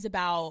sometimes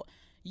about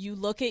you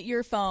look at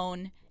your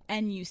phone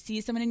and you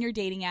see someone in your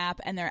dating app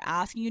and they're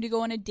asking you to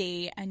go on a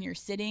date, and you're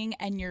sitting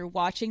and you're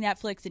watching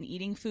Netflix and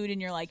eating food, and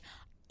you're like,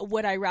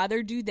 would I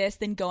rather do this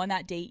than go on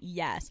that date?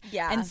 Yes.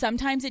 Yeah. And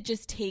sometimes it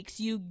just takes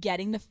you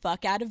getting the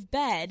fuck out of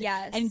bed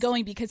and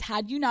going, because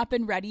had you not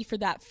been ready for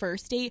that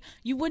first date,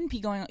 you wouldn't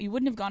have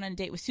gone on a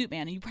date with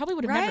Suitman, and you probably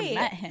would have never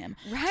met him.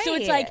 Right. So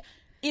it's like,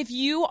 if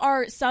you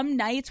are some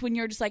nights when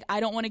you're just like,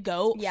 I don't want to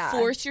go,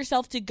 force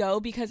yourself to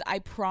go, because I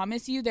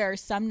promise you there are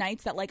some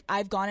nights that like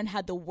I've gone and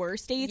had the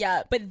worst dates,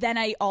 but then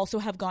I also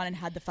have gone and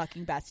had the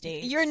fucking best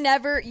dates.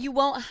 You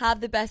won't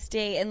have the best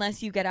date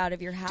unless you get out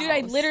of your house. Dude,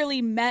 I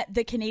literally met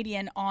the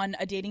Canadian on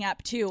a dating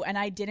app too, and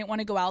I didn't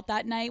want to go out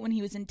that night when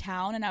he was in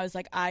town, and I was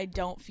like, I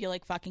don't feel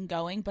like fucking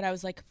going, but I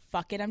was like,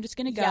 fuck it, I'm just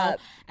gonna go.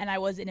 And I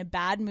was in a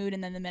bad mood,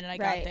 and then the minute I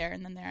got there,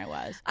 and then there I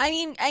was.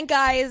 And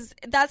guys,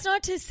 that's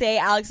not to say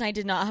Alex and I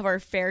did not have our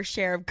fair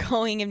share of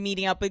going and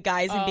meeting up with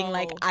guys and being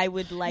like, I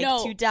would like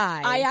to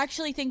die. I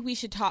actually think we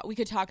could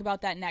talk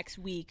about that next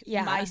week.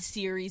 My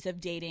series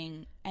of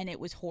dating, and it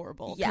was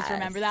horrible. Because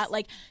remember that?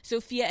 Like,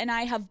 Sophia and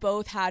I have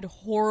both had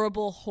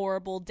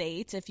horrible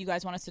dates. If you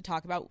guys want us to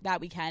talk about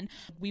that, we can.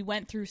 We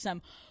went through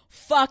some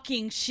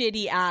fucking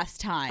shitty ass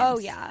times. Oh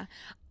yeah.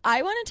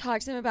 I want to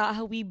talk to him about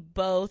how we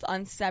both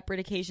on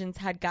separate occasions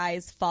had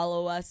guys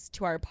follow us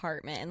to our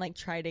apartment and like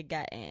try to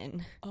get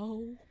in.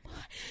 Oh,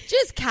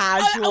 just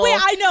casual. wait,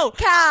 I know.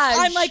 Cash.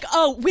 I'm like,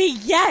 oh wait,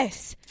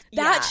 yes,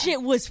 that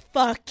shit was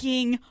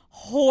fucking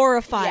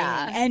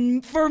horrifying,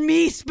 and for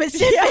me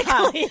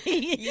specifically.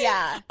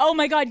 Yeah. Oh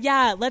my god,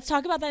 yeah. Let's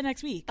talk about that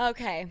next week.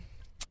 Okay.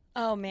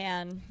 Oh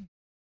man,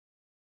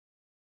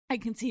 I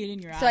can see it in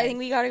your eyes. so I think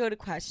we got to go to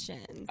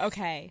questions.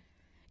 Okay.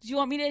 Do you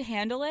want me to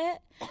handle it?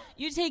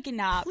 You take a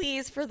nap.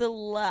 Please, for the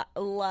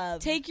love.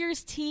 Take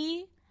yours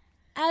tea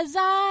as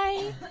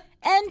I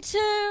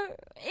enter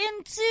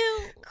into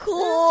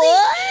questions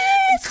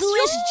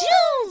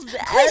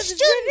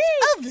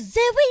of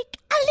the week.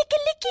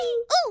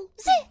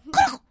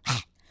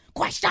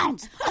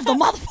 Questions of the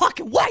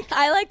motherfucking week.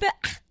 I like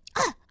that.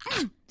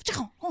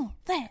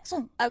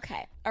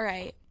 Okay. All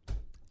right.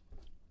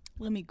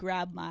 Let me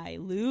grab my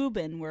lube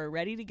and we're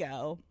ready to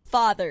go.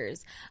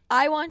 Fathers,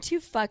 I want to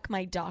fuck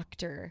my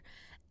doctor.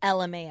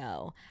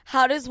 LMAO.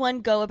 How does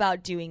one go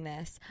about doing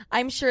this?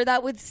 I'm sure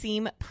that would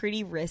seem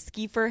pretty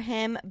risky for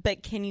him,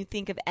 but can you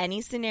think of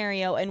any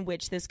scenario in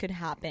which this could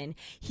happen?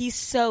 He's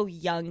so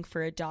young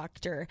for a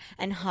doctor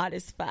and hot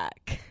as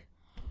fuck.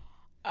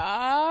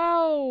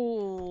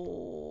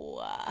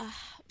 Oh.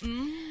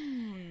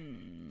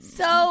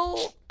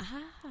 So,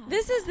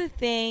 this is the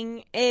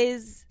thing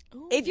is...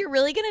 Ooh. If you're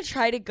really going to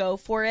try to go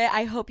for it,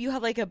 I hope you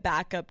have like a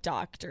backup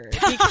doctor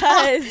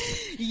because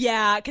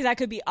because that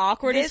could be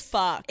awkward as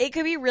fuck. It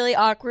could be really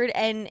awkward,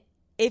 and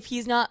if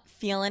he's not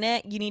feeling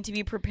it, you need to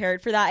be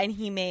prepared for that, and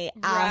he may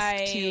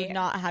ask to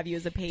not have you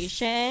as a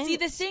patient. See,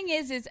 the thing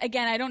is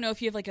again, I don't know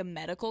if you have like a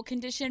medical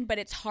condition, but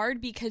it's hard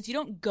because you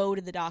don't go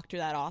to the doctor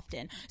that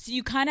often. So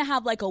you kind of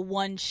have like a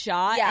one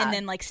shot and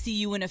then like see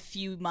you in a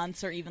few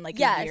months or even like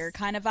a year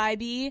kind of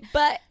vibe.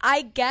 But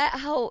I get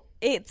how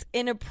it's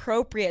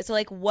inappropriate. So,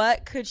 like,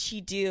 what could she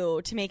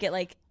do to make it,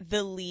 like,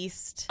 the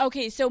least?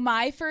 Okay, so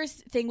my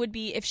first thing would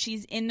be if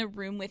she's in the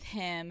room with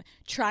him,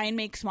 try and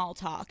make small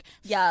talk.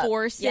 Yeah.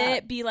 Force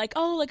it. Be like,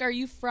 oh, like, are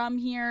you from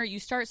here? You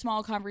start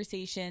small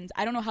conversations.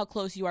 I don't know how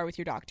close you are with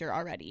your doctor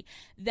already.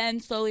 Then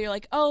slowly you're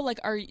like, oh, like,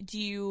 do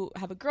you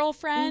have a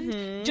girlfriend?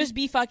 Mm-hmm. Just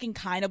be fucking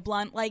kind of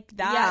blunt like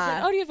that. Yeah.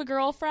 Like, oh, do you have a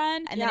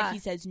girlfriend? And then if he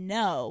says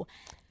no...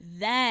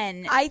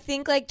 Then I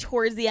think like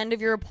towards the end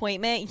of your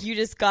appointment, you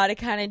just got to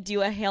kind of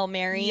do a Hail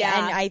Mary.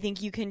 And I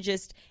think you can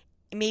just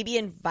maybe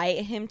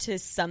invite him to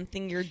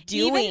something you're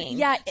doing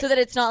so that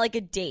it's not like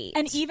a date.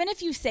 And even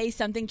if you say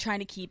something trying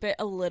to keep it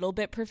a little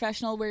bit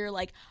professional where you're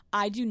like,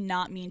 I do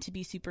not mean to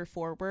be super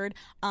forward,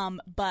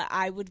 but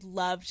I would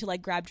love to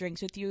like grab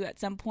drinks with you at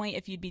some point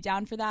if you'd be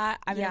down for that.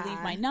 I'm going to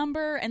leave my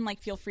number and like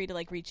feel free to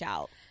like reach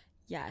out.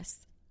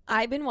 Yes.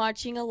 I've been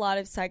watching a lot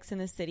of Sex in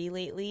the City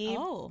lately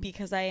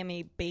because I am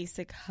a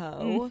basic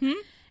hoe. Mm-hmm.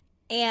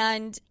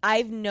 And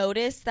I've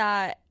noticed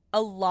that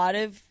a lot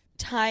of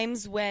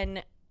times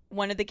when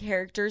one of the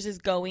characters is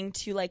going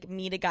to like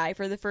meet a guy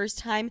for the first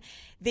time,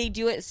 they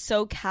do it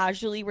so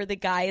casually where the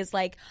guy is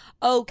like,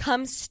 oh,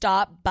 come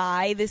stop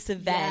by this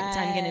event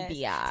I'm going to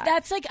be at.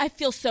 That's like, I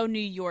feel so New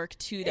York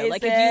too though.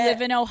 Like if you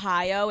live in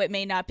Ohio, it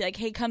may not be like,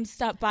 hey, come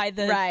stop by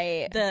the,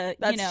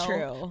 that's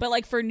true. But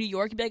like for New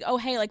York, you'd be like, oh,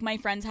 hey, like my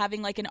friend's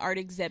having like an art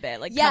exhibit.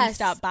 Like come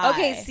stop by.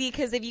 Okay, see,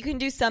 because if you can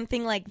do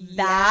something like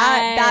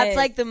that, that's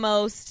like the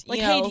most,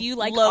 like, hey, do you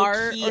like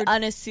art or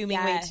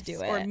unassuming way to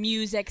do it? Or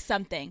music,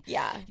 something.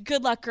 Yeah.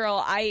 Good luck, girl.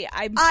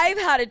 I've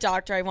had a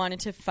doctor I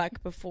wanted to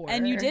fuck before.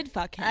 And you did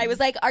fuck him. I was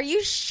like, are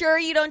you sure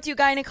you don't do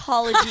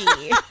gynecology?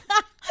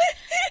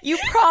 You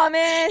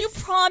promise? You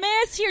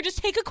promise? Here, just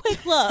take a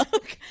quick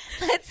look.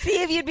 Let's see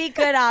if you'd be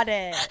good at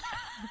it.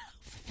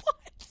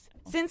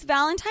 Since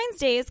Valentine's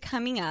Day is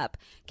coming up,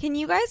 can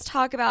you guys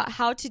talk about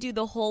how to do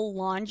the whole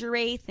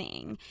lingerie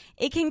thing?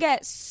 It can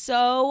get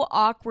so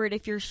awkward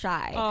if you're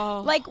shy.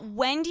 Oh. Like,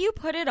 when do you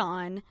put it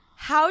on?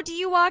 How do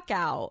you walk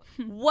out?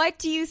 What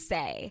do you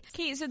say?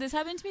 Okay, so this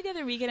happened to me the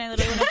other week and I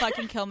literally want to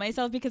fucking kill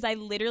myself because I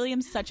literally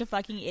am such a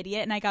fucking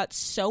idiot and I got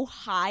so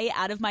high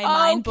out of my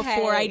mind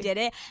before I did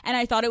it and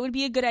I thought it would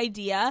be a good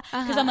idea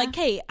because I'm like,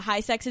 okay,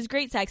 high sex is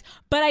great sex,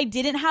 but I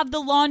didn't have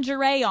the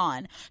lingerie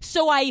on.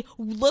 So I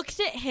looked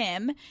at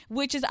him,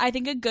 which is I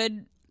think a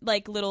good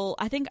like little,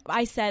 I think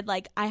I said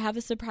like, I have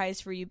a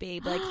surprise for you,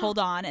 babe. Like, hold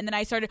on. And then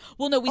I started,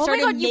 we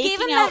started making you gave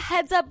him out. The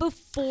heads up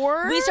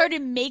before? We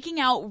started making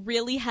out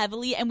really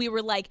heavily and we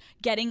were like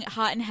getting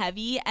hot and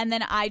heavy. And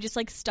then I just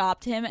like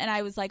stopped him and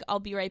I was like, I'll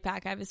be right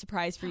back. I have a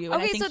surprise for you.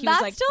 And I think so he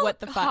was like, what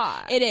the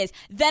fuck? It is.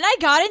 Then I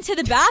got into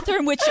the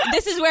bathroom, which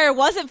this is where it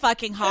wasn't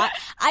fucking hot.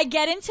 I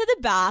get into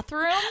the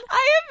bathroom.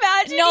 I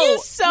imagine you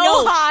so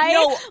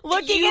high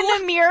looking in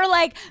the mirror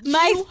like,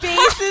 my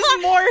face is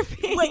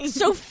morphing. Wait,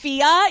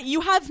 Sophia, you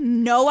have have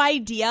no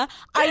idea.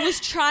 I was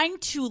trying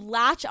to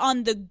latch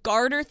on the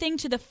garter thing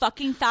to the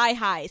fucking thigh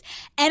highs,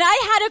 and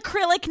I had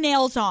acrylic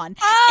nails on, and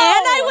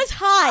I was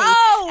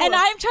high, and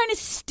I'm trying to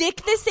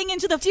stick this thing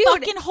into the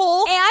fucking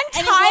hole,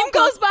 and time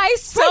goes by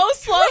so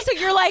slow, so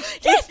you're like,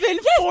 it's been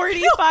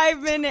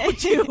 45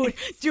 minutes.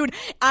 Dude,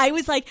 I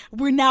was like,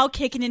 we're now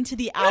kicking into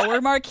the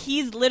hour mark.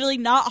 He's literally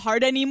not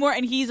hard anymore,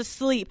 and he's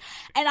asleep.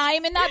 And I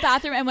am in that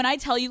bathroom, and when I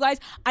tell you guys,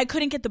 I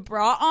couldn't get the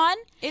bra on,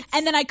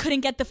 and then I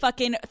couldn't get the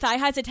fucking thigh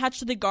highs attached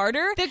to the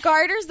garter. The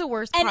garter's the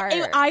worst part.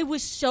 And I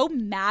was so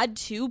mad,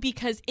 too,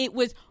 because it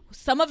was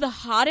some of the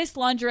hottest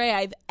lingerie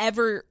I've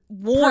ever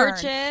worn.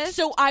 Purchased.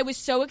 So I was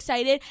so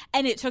excited,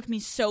 and it took me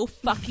so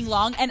fucking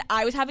long, and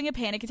I was having a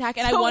panic attack,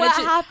 and so I wanted what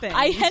to. happened?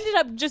 I ended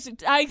up just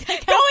going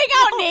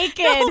out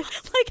naked. No,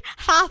 like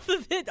half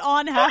of it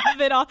on, half of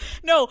it off.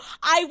 No,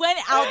 I went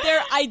out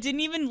there. I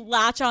didn't even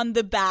latch on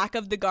the back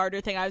of the garter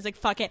thing. I was like,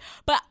 fuck it.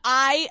 But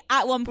I,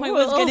 at one point,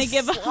 was going to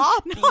give up.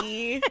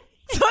 Sloppy.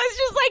 So it's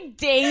just like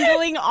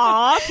dangling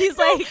off. He's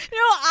like,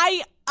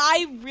 no,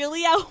 I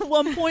really at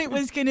one point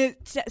was going to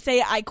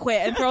say I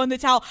quit and throw in the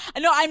towel.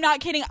 No, I'm not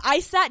kidding. I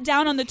sat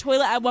down on the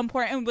toilet at one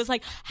point and was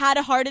like, had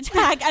a heart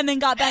attack and then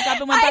got back up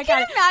and went back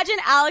I at can imagine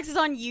Alex is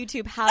on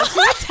YouTube how to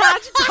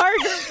attach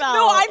garter belt.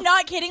 No, I'm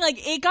not kidding.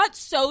 Like, it got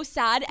so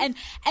sad, and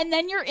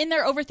then you're in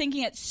there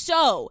overthinking it.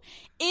 So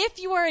if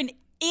you are an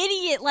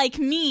idiot like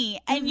me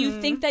and you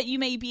think that you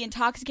may be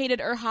intoxicated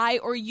or high,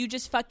 or you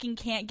just fucking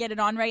can't get it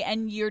on right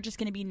and you're just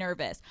going to be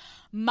nervous,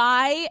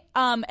 my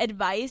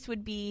advice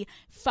would be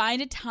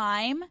find a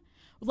time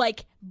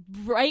like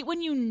right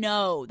when you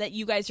know that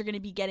you guys are going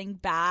to be getting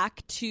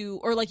back to,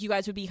 or like you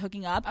guys would be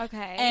hooking up,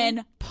 okay,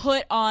 and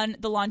put on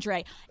the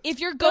lingerie. If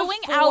you're going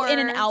out in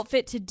an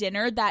outfit to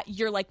dinner that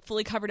you're like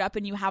fully covered up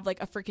and you have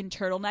like a freaking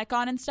turtleneck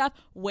on and stuff,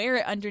 wear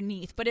it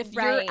underneath. But if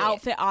your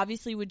outfit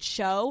obviously would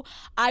show,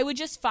 I would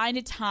just find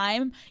a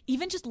time,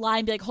 even just lie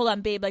and be like, hold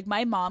on, babe, like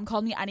my mom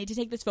called me, I need to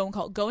take this phone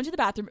call. Go into the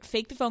bathroom,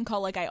 fake the phone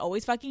call like I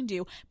always fucking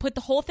do, put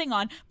the whole thing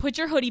on, put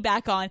your hoodie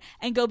back on,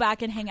 and go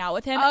back and hang out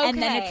with him. Okay.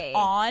 And then it's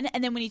on,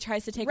 and then when he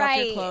tries to take off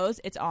your clothes,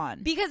 it's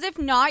on. Because if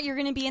not, you're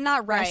going to be in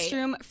that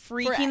restroom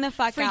freaking the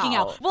fuck freaking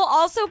out. Well,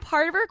 also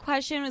part of her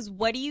question was,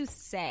 what do you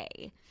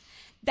say?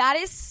 That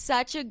is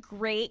such a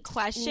great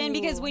question. Ooh.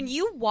 Because when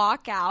you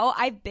walk out,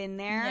 I've been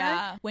there.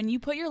 Yeah. When you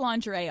put your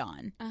lingerie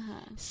on,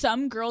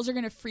 some girls are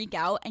going to freak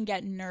out and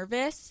get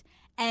nervous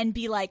and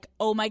be like,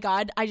 oh my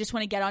God, I just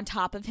want to get on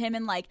top of him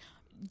and like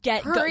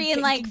force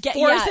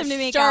him to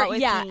make out with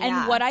me. Yeah.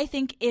 And what I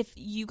think, if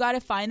you got to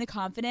find the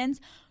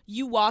confidence,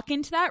 you walk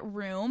into that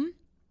room.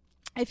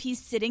 If he's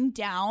sitting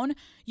down,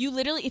 you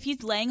literally, if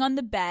he's laying on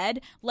the bed,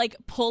 like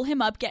pull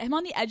him up, get him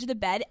on the edge of the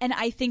bed, and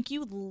I think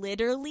you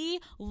literally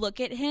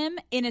look at him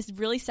in a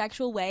really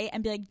sexual way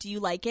and be like, do you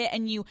like it?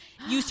 And you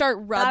start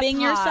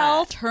rubbing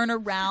yourself, turn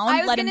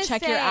around, let him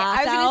check your ass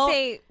out. I was going to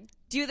say,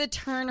 do the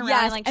turn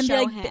around, and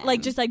show be him.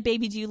 Like, just like,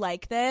 baby, do you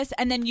like this?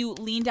 And then you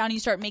lean down and you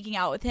start making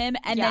out with him.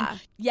 And then,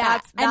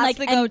 that's and like,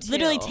 the go-to. And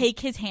literally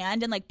take his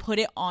hand and like put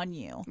it on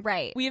you.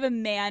 Right. We have a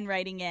man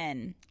writing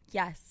in.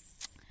 Yes.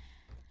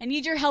 I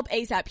need your help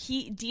ASAP.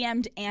 He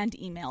DM'd and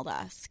emailed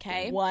us,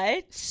 okay?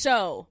 What?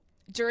 So,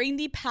 during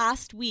the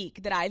past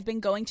week that I've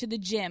been going to the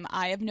gym,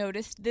 I have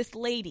noticed this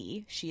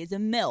lady, she is a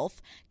MILF,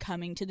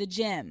 coming to the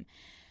gym.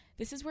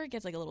 This is where it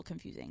gets like a little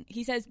confusing.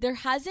 He says, there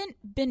hasn't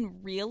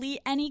been really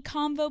any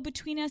convo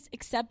between us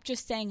except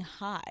just saying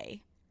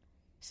hi.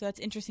 So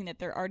that's interesting that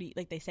they're already,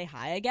 like, they say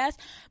hi, I guess.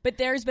 But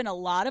there's been a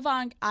lot of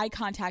eye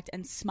contact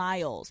and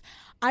smiles.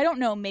 I don't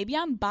know, maybe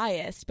I'm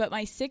biased, but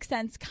my sixth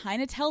sense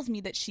kind of tells me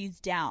that she's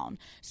down.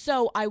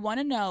 So I want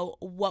to know,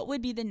 what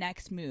would be the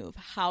next move?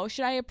 How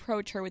should I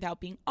approach her without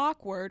being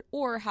awkward?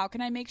 Or how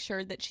can I make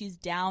sure that she's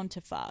down to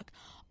fuck?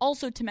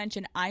 Also, to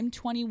mention, I'm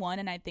 21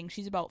 and I think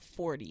she's about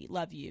 40.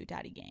 Love you,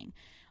 Daddy Gang.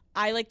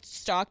 I like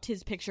stalked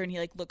his picture and he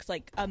like looks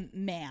like a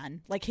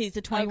man. Like he's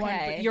a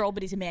 21-year-old,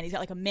 but he's a man. He's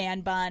got like a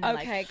man bun. And,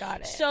 okay,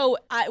 got it. So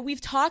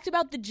we've talked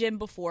about the gym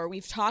before.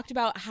 We've talked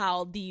about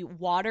how the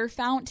water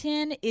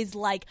fountain is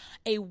like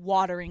a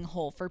watering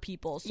hole for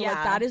people. So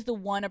like that is the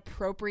one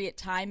appropriate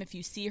time. If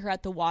you see her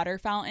at the water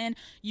fountain,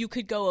 you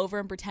could go over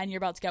and pretend you're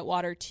about to get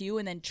water too,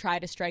 and then try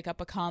to strike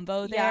up a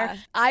combo there. Yeah.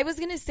 I was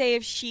gonna say,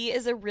 if she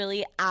is a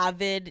really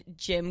avid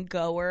gym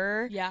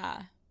goer,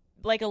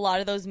 like a lot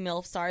of those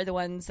MILFs are the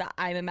ones that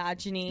I'm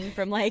imagining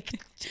from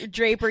like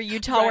Draper,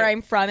 Utah, where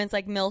I'm from. It's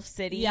like MILF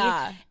City.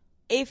 Yeah.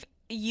 If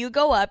you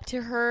go up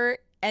to her,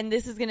 and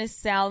this is going to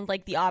sound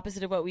like the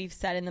opposite of what we've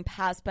said in the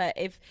past, but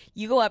if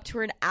you go up to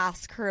her and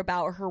ask her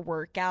about her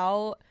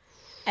workout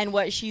and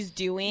what she's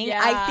doing,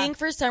 I think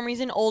for some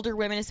reason older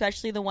women,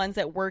 especially the ones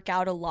that work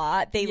out a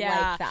lot, they like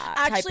that.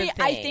 Actually, type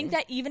of thing. I think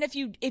that even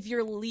if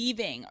you're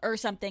leaving or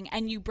something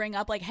and you bring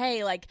up like,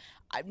 hey, like,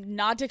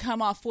 not to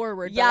come off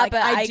forward, but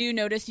I do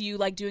notice you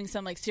like doing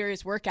some like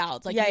serious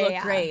workouts, like you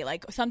look great,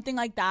 like something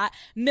like that.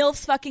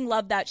 MILFs fucking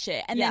love that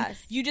shit, and then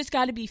you just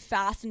got to be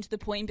fast and to the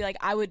point and be like,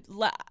 I would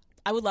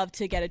love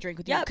to get a drink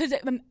with you. Because,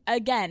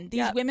 again,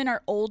 these women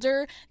are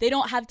older. They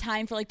don't have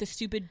time for, like, the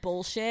stupid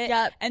bullshit.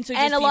 Yep. And so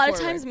a lot of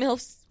times,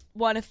 MILFs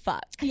want to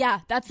fuck.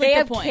 Yeah, that's They like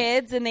have the point.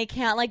 kids and they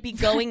can't like be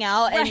going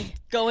out Right. and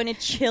going to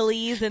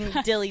Chili's and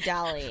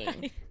dilly-dallying.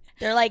 Right.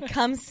 They're like,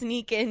 come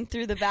sneak in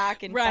through the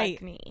back and Right.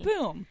 fuck me.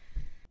 Boom.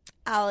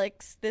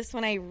 Alex, this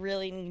one I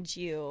really need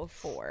you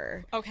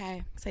for.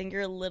 Okay. Because I think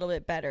you're a little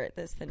bit better at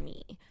this than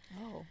me.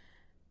 Oh.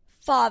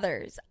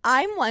 Fathers,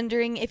 I'm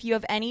wondering if you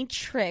have any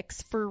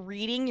tricks for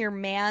reading your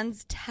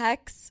man's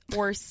texts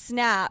or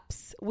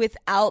snaps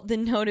without the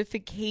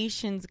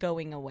notifications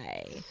going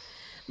away.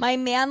 My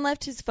man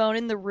left his phone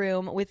in the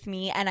room with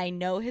me and I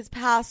know his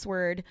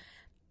password.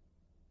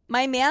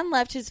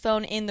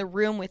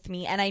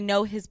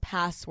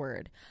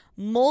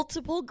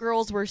 Multiple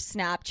girls were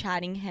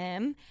Snapchatting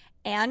him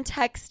and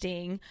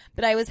texting,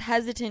 but I was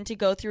hesitant to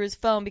go through his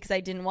phone because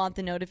I didn't want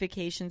the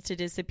notifications to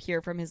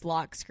disappear from his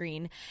lock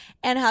screen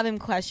and have him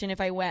question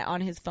if I went on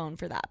his phone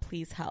for that.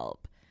 Please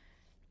help.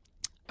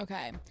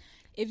 Okay.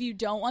 If you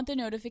don't want the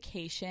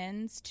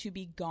notifications to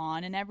be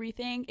gone and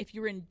everything, if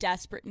you're in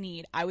desperate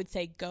need, I would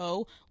say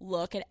go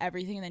look at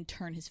everything and then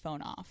turn his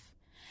phone off.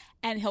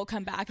 And he'll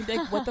come back and be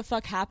like, what the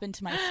fuck happened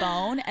to my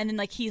phone? And then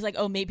like he's like,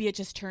 oh, maybe it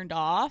just turned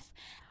off.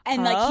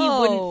 And like he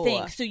wouldn't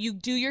think. So you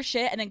do your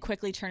shit and then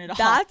quickly turn it off.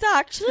 That's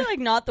actually like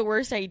not the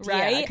worst idea.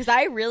 Right? Because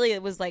I really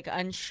was like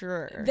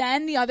unsure.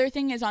 Then the other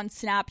thing is on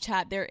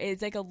Snapchat, there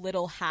is like a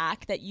little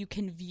hack that you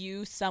can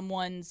view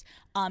someone's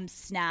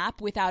snap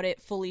without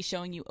it fully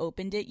showing you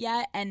opened it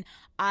yet. And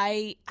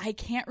I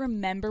can't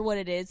remember what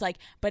it is, like,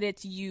 but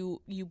it's you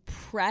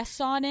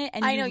press on it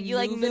and I know you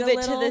like move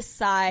it to the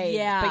side,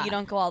 yeah, but you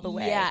don't go all the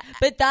way. Yeah,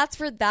 but that's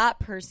for that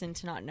person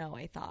to not know.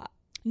 I thought.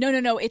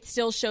 No. It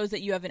still shows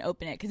that you haven't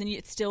opened it because then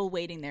it's still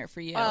waiting there for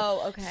you.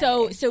 Oh,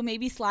 okay. So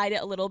maybe slide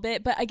it a little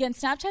bit, but again,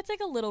 Snapchat's like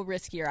a little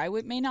riskier. I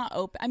may not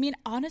open. I mean,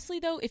 honestly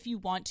though, if you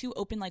want to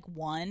open like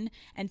one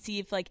and see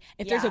if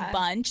there's a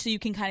bunch, so you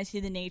can kind of see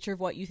the nature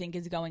of what you think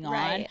is going on.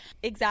 Right.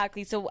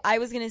 Exactly. So I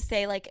was gonna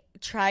say like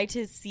try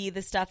to see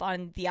the stuff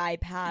on the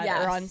iPad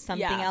or on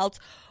something else.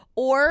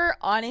 Or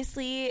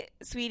honestly,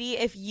 sweetie,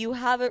 if you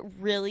have a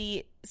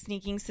really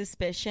sneaking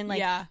suspicion,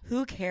 like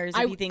who cares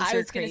if he thinks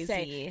you're crazy?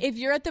 Say, if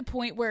you're at the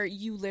point where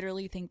you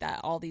literally think that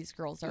all these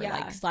girls are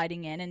like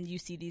sliding in and you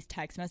see these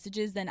text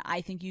messages, then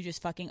I think you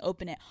just fucking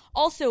open it.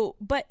 Also,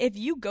 but if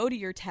you go to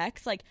your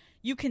text, like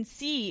you can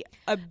see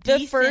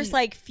the first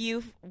like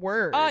few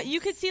words. You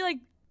could see like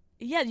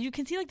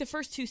the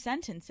first two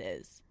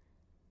sentences.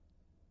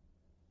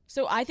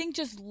 So I think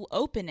just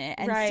open it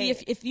and see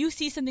if you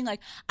see something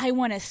like, I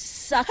want to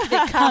suck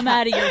the cum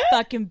out of your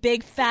fucking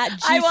big fat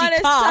juicy cock. I want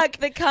to suck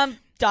the cum ...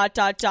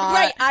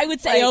 Right, I would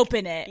say like,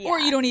 open it, or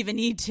you don't even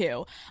need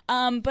to.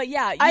 But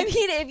yeah, I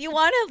mean, if you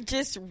want to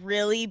just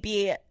really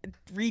be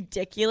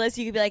ridiculous,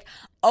 you could be like,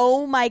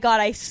 "Oh my god,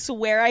 I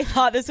swear I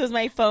thought this was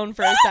my phone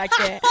for a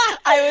second.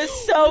 I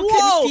was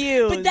so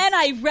confused." But then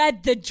I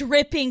read the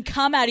dripping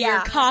cum out of your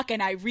cock,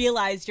 and I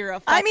realized you're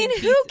a fucking. I mean,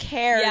 who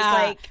cares? Yeah.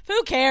 Like,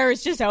 who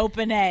cares? Just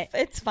open it.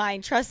 It's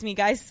fine. Trust me,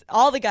 guys.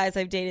 All the guys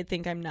I've dated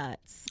think I'm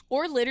nuts.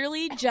 Or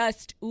literally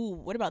just,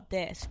 what about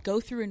this? Go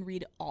through and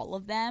read all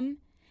of them.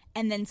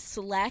 And then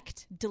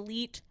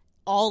delete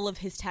all of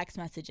his text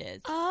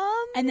messages.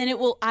 And then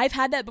I've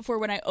had that before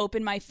when I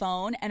open my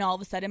phone and all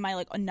of a sudden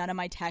none of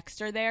my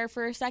texts are there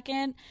for a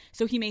second.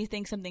 So he may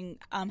think something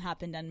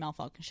happened and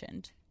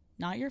malfunctioned.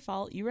 Not your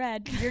fault. You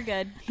read. You're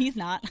good. He's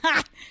not.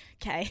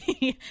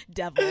 Okay.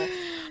 Devil.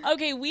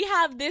 Okay, we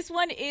have, this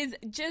one is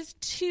just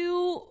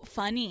too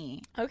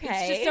funny. Okay.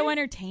 It's just so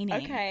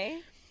entertaining.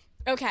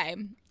 Okay.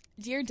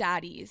 Dear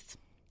daddies,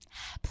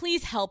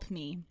 please help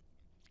me.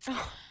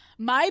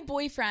 My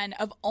boyfriend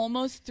of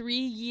almost 3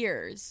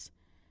 years,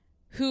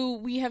 who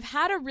we have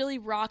had a really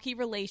rocky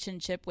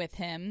relationship with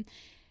him,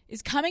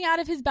 is coming out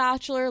of his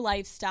bachelor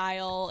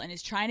lifestyle and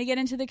is trying to get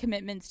into the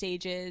commitment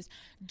stages,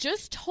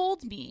 just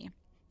told me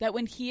that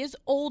when he is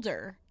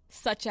older,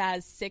 such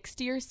as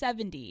 60 or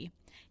 70,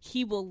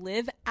 he will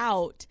live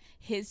out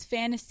his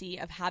fantasy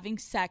of having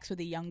sex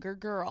with a younger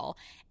girl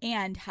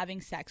and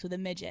having sex with a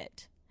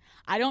midget.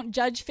 I don't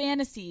judge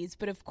fantasies,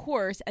 but of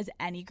course, as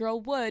any girl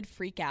would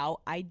freak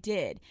out, I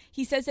did.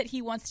 He says that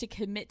he wants to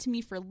commit to me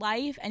for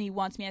life and he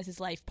wants me as his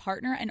life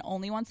partner and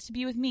only wants to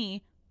be with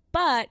me,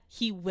 but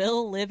he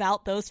will live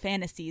out those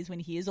fantasies when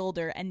he is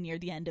older and near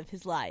the end of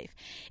his life.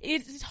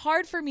 It's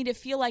hard for me to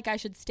feel like I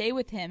should stay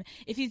with him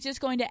if he's just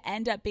going to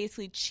end up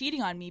basically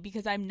cheating on me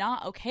because I'm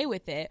not okay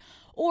with it.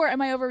 Or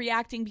am I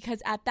overreacting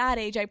because at that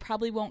age I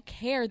probably won't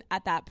care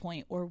at that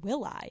point, or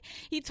will I?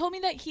 He told me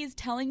that he's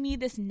telling me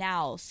this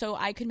now so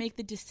I could make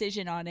the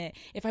decision on it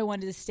if I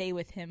wanted to stay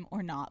with him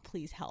or not.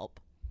 Please help.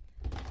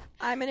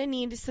 I'm going to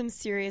need some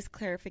serious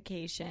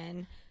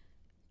clarification.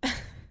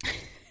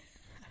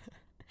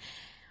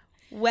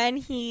 When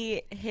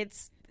he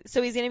hits,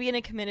 so he's going to be in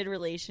a committed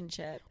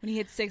relationship. When he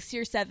hits 60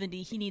 or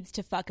 70, he needs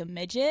to fuck a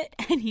midget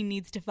and he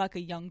needs to fuck a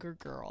younger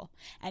girl.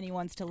 And he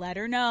wants to let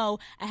her know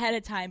ahead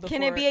of time before.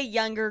 Can it be a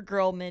younger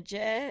girl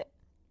midget?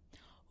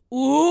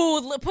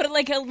 Ooh, put it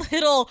like a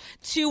little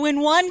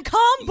 2-in-1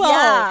 combo.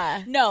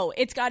 Yeah. No,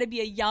 it's got to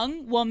be a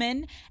young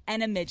woman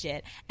and a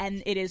midget,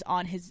 and it is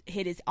on his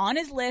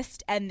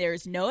list, and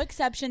there's no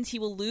exceptions. He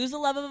will lose the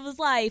love of his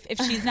life if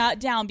she's not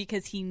down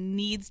because he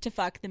needs to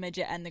fuck the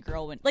midget and the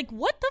girl. Like,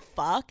 what the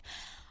fuck?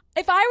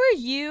 If I were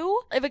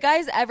you, if a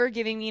guy's ever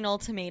giving me an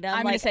ultimatum,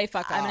 I'm gonna say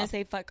fuck off. I'm gonna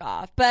say fuck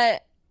off.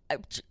 But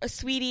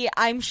sweetie,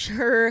 I'm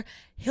sure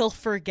he'll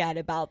forget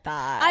about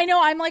that. I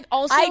know. I'm like,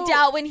 also, I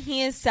doubt when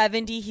he is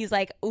 70, he's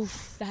like,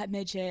 oof, that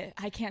midget.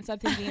 I can't stop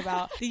thinking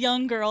about the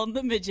young girl and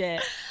the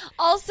midget.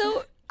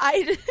 Also,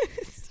 I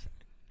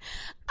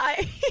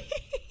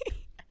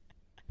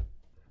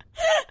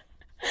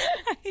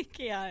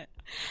can't.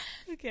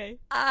 Okay.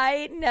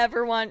 I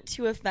never want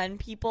to offend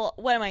people.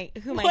 Who am I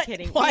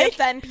kidding? What? We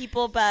offend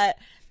people, but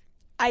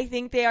I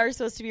think they are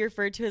supposed to be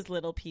referred to as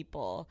little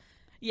people.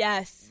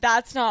 Yes.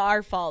 That's not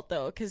our fault,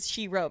 though, because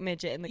she wrote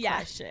midget in the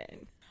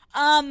question.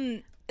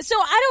 So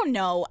I don't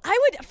know. I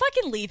would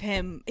fucking leave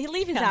him.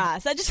 Leave his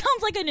ass. That just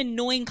sounds like an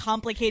annoying,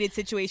 complicated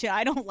situation.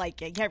 I don't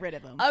like it. Get rid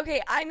of him.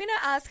 Okay, I'm going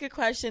to ask a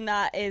question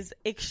that is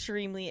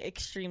extremely,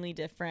 extremely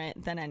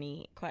different than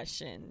any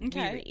question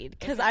we read.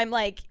 Because I'm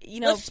like,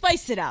 let's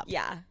spice it up.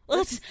 Yeah.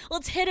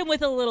 Let's hit him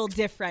with a little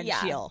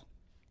differential.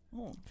 Yeah.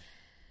 Oh.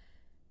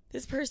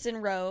 This person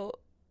wrote,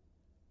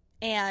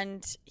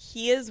 and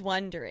he is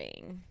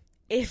wondering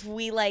if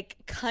we like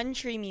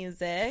country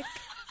music,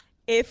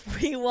 if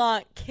we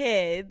want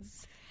kids,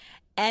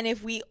 and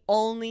if we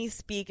only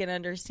speak and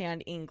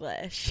understand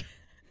English.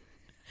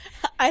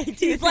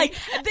 He's like,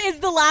 is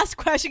the last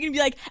question going to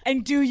be like,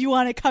 and do you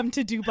want to come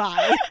to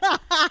Dubai?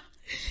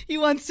 He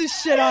wants to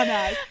shit on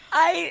us.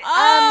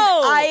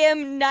 I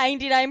am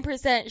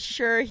 99%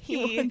 sure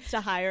he wants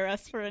to hire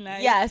us for a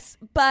night. Yes,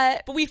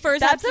 but we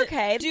first that's have to,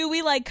 okay. Do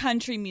we like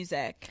country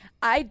music?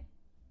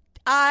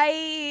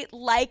 I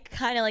like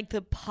kind of like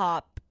the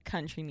pop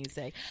country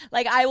music.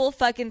 Like, I will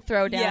fucking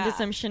throw down to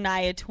some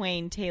Shania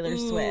Twain, Taylor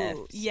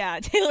Swift. Yeah,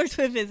 Taylor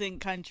Swift isn't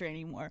country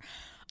anymore.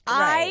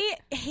 Right.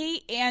 I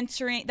hate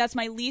answering. That's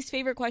my least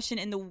favorite question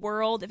in the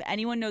world. If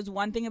anyone knows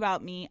one thing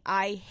about me,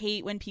 I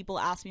hate when people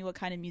ask me what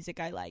kind of music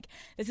I like.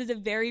 This is a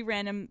very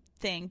random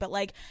thing, but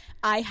like,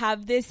 I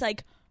have this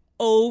like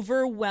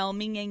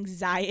overwhelming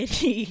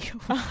anxiety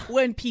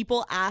when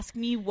people ask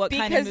me what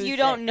kind of music. Because you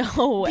don't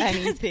know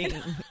anything.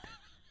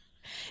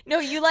 No,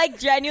 you like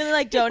genuinely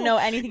like don't know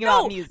anything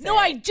about music. No,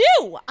 I do.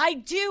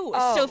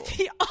 Oh.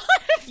 Sophia,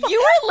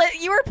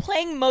 you were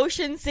playing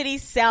Motion City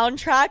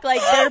soundtrack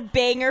like their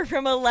banger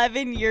from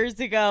 11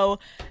 years ago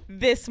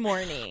this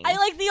morning. I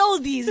like the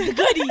oldies, the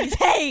goodies.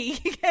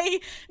 Hey.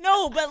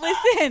 No, but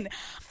listen.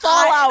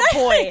 Fall Out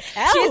Boy.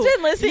 She's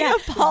been listening to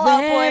Fall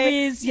Out Boy. Where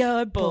is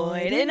your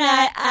boy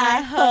tonight?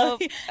 I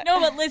hope. No,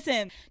 but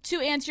listen. To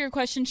answer your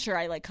question, sure,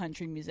 I like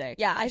country music.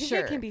 Yeah, I think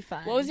it can be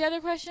fun. What was the other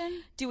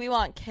question? Do we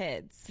want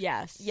kids?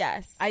 Yes.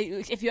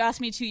 If you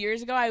asked me 2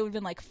 years ago, I would have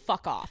been like,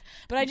 fuck off.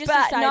 But I just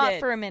decided. Not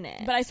for a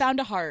minute. But I found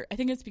a heart. I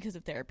think it's because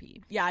of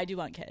therapy. Yeah, I do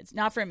want kids.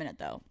 Not for a minute,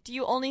 though. Do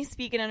you only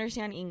speak and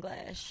understand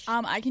English?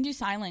 I can do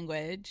sign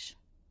language.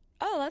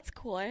 Oh, that's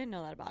cool. I didn't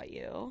know that about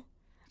you.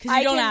 Because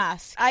you don't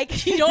ask.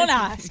 You don't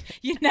ask.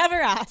 You never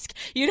ask.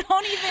 You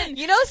don't even.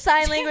 You know,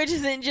 sign language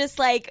isn't just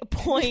like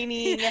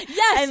pointing.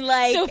 Yes, and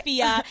like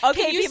Sophia.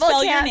 Okay, people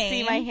can't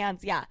see my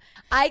hands. Yeah,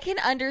 I can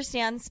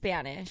understand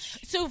Spanish.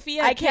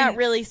 Sophia, I can't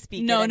really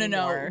speak. No, it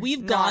anymore. No.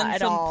 We've gone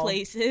some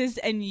places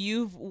and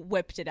you've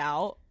whipped it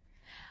out.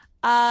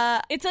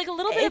 It's like a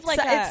little bit of like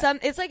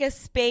it's like a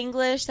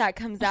Spanglish that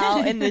comes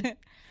out in the dark of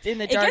the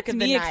night. It gets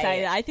me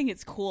excited. I think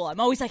it's cool. I'm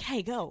always like,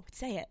 hey, go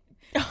say it.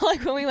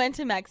 Like when we went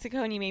to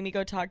Mexico and you made me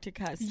go talk to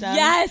customs.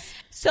 Yes.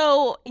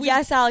 So,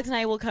 yes, Alex and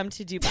I will come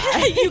to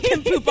Dubai. You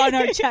can poop on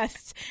our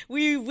chests.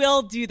 We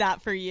will do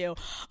that for you.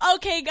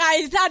 Okay,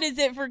 guys, that is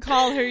it for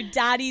Call Her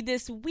Daddy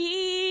this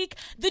week.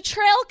 The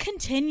trail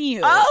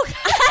continues.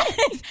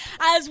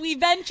 As we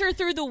venture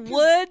through the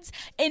woods,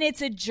 and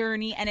it's a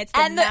journey, and it's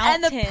and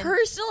the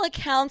personal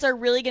accounts are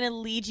really going to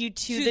lead you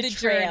to the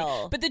trail.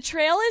 Journey. But the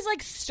trail is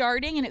like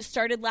starting, and it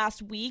started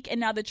last week, and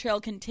now the trail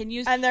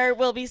continues. And there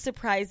will be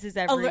surprises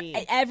every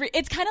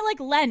it's kind of like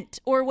Lent,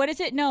 or what is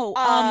it? No,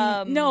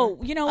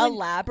 you know, a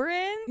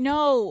labyrinth.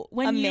 No,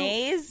 a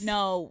maze.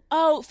 No,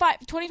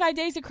 25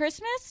 days of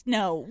Christmas.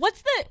 No,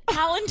 what's the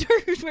calendar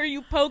where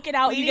you poke it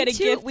out and you get a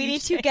gift? We need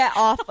to get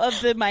off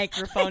of the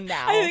microphone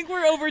now. I think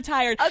we're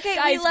overtired. Okay,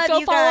 guys, we love go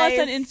you follow guys.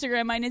 us on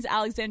Instagram. Mine is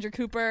Alexandra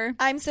Cooper.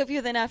 I'm Sophia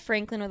with an F,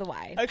 Franklin with a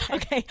Y.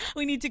 Okay,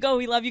 we need to go.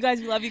 We love you guys.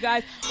 We'll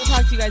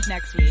talk to you guys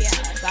next week.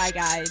 Yeah. Bye,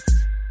 guys.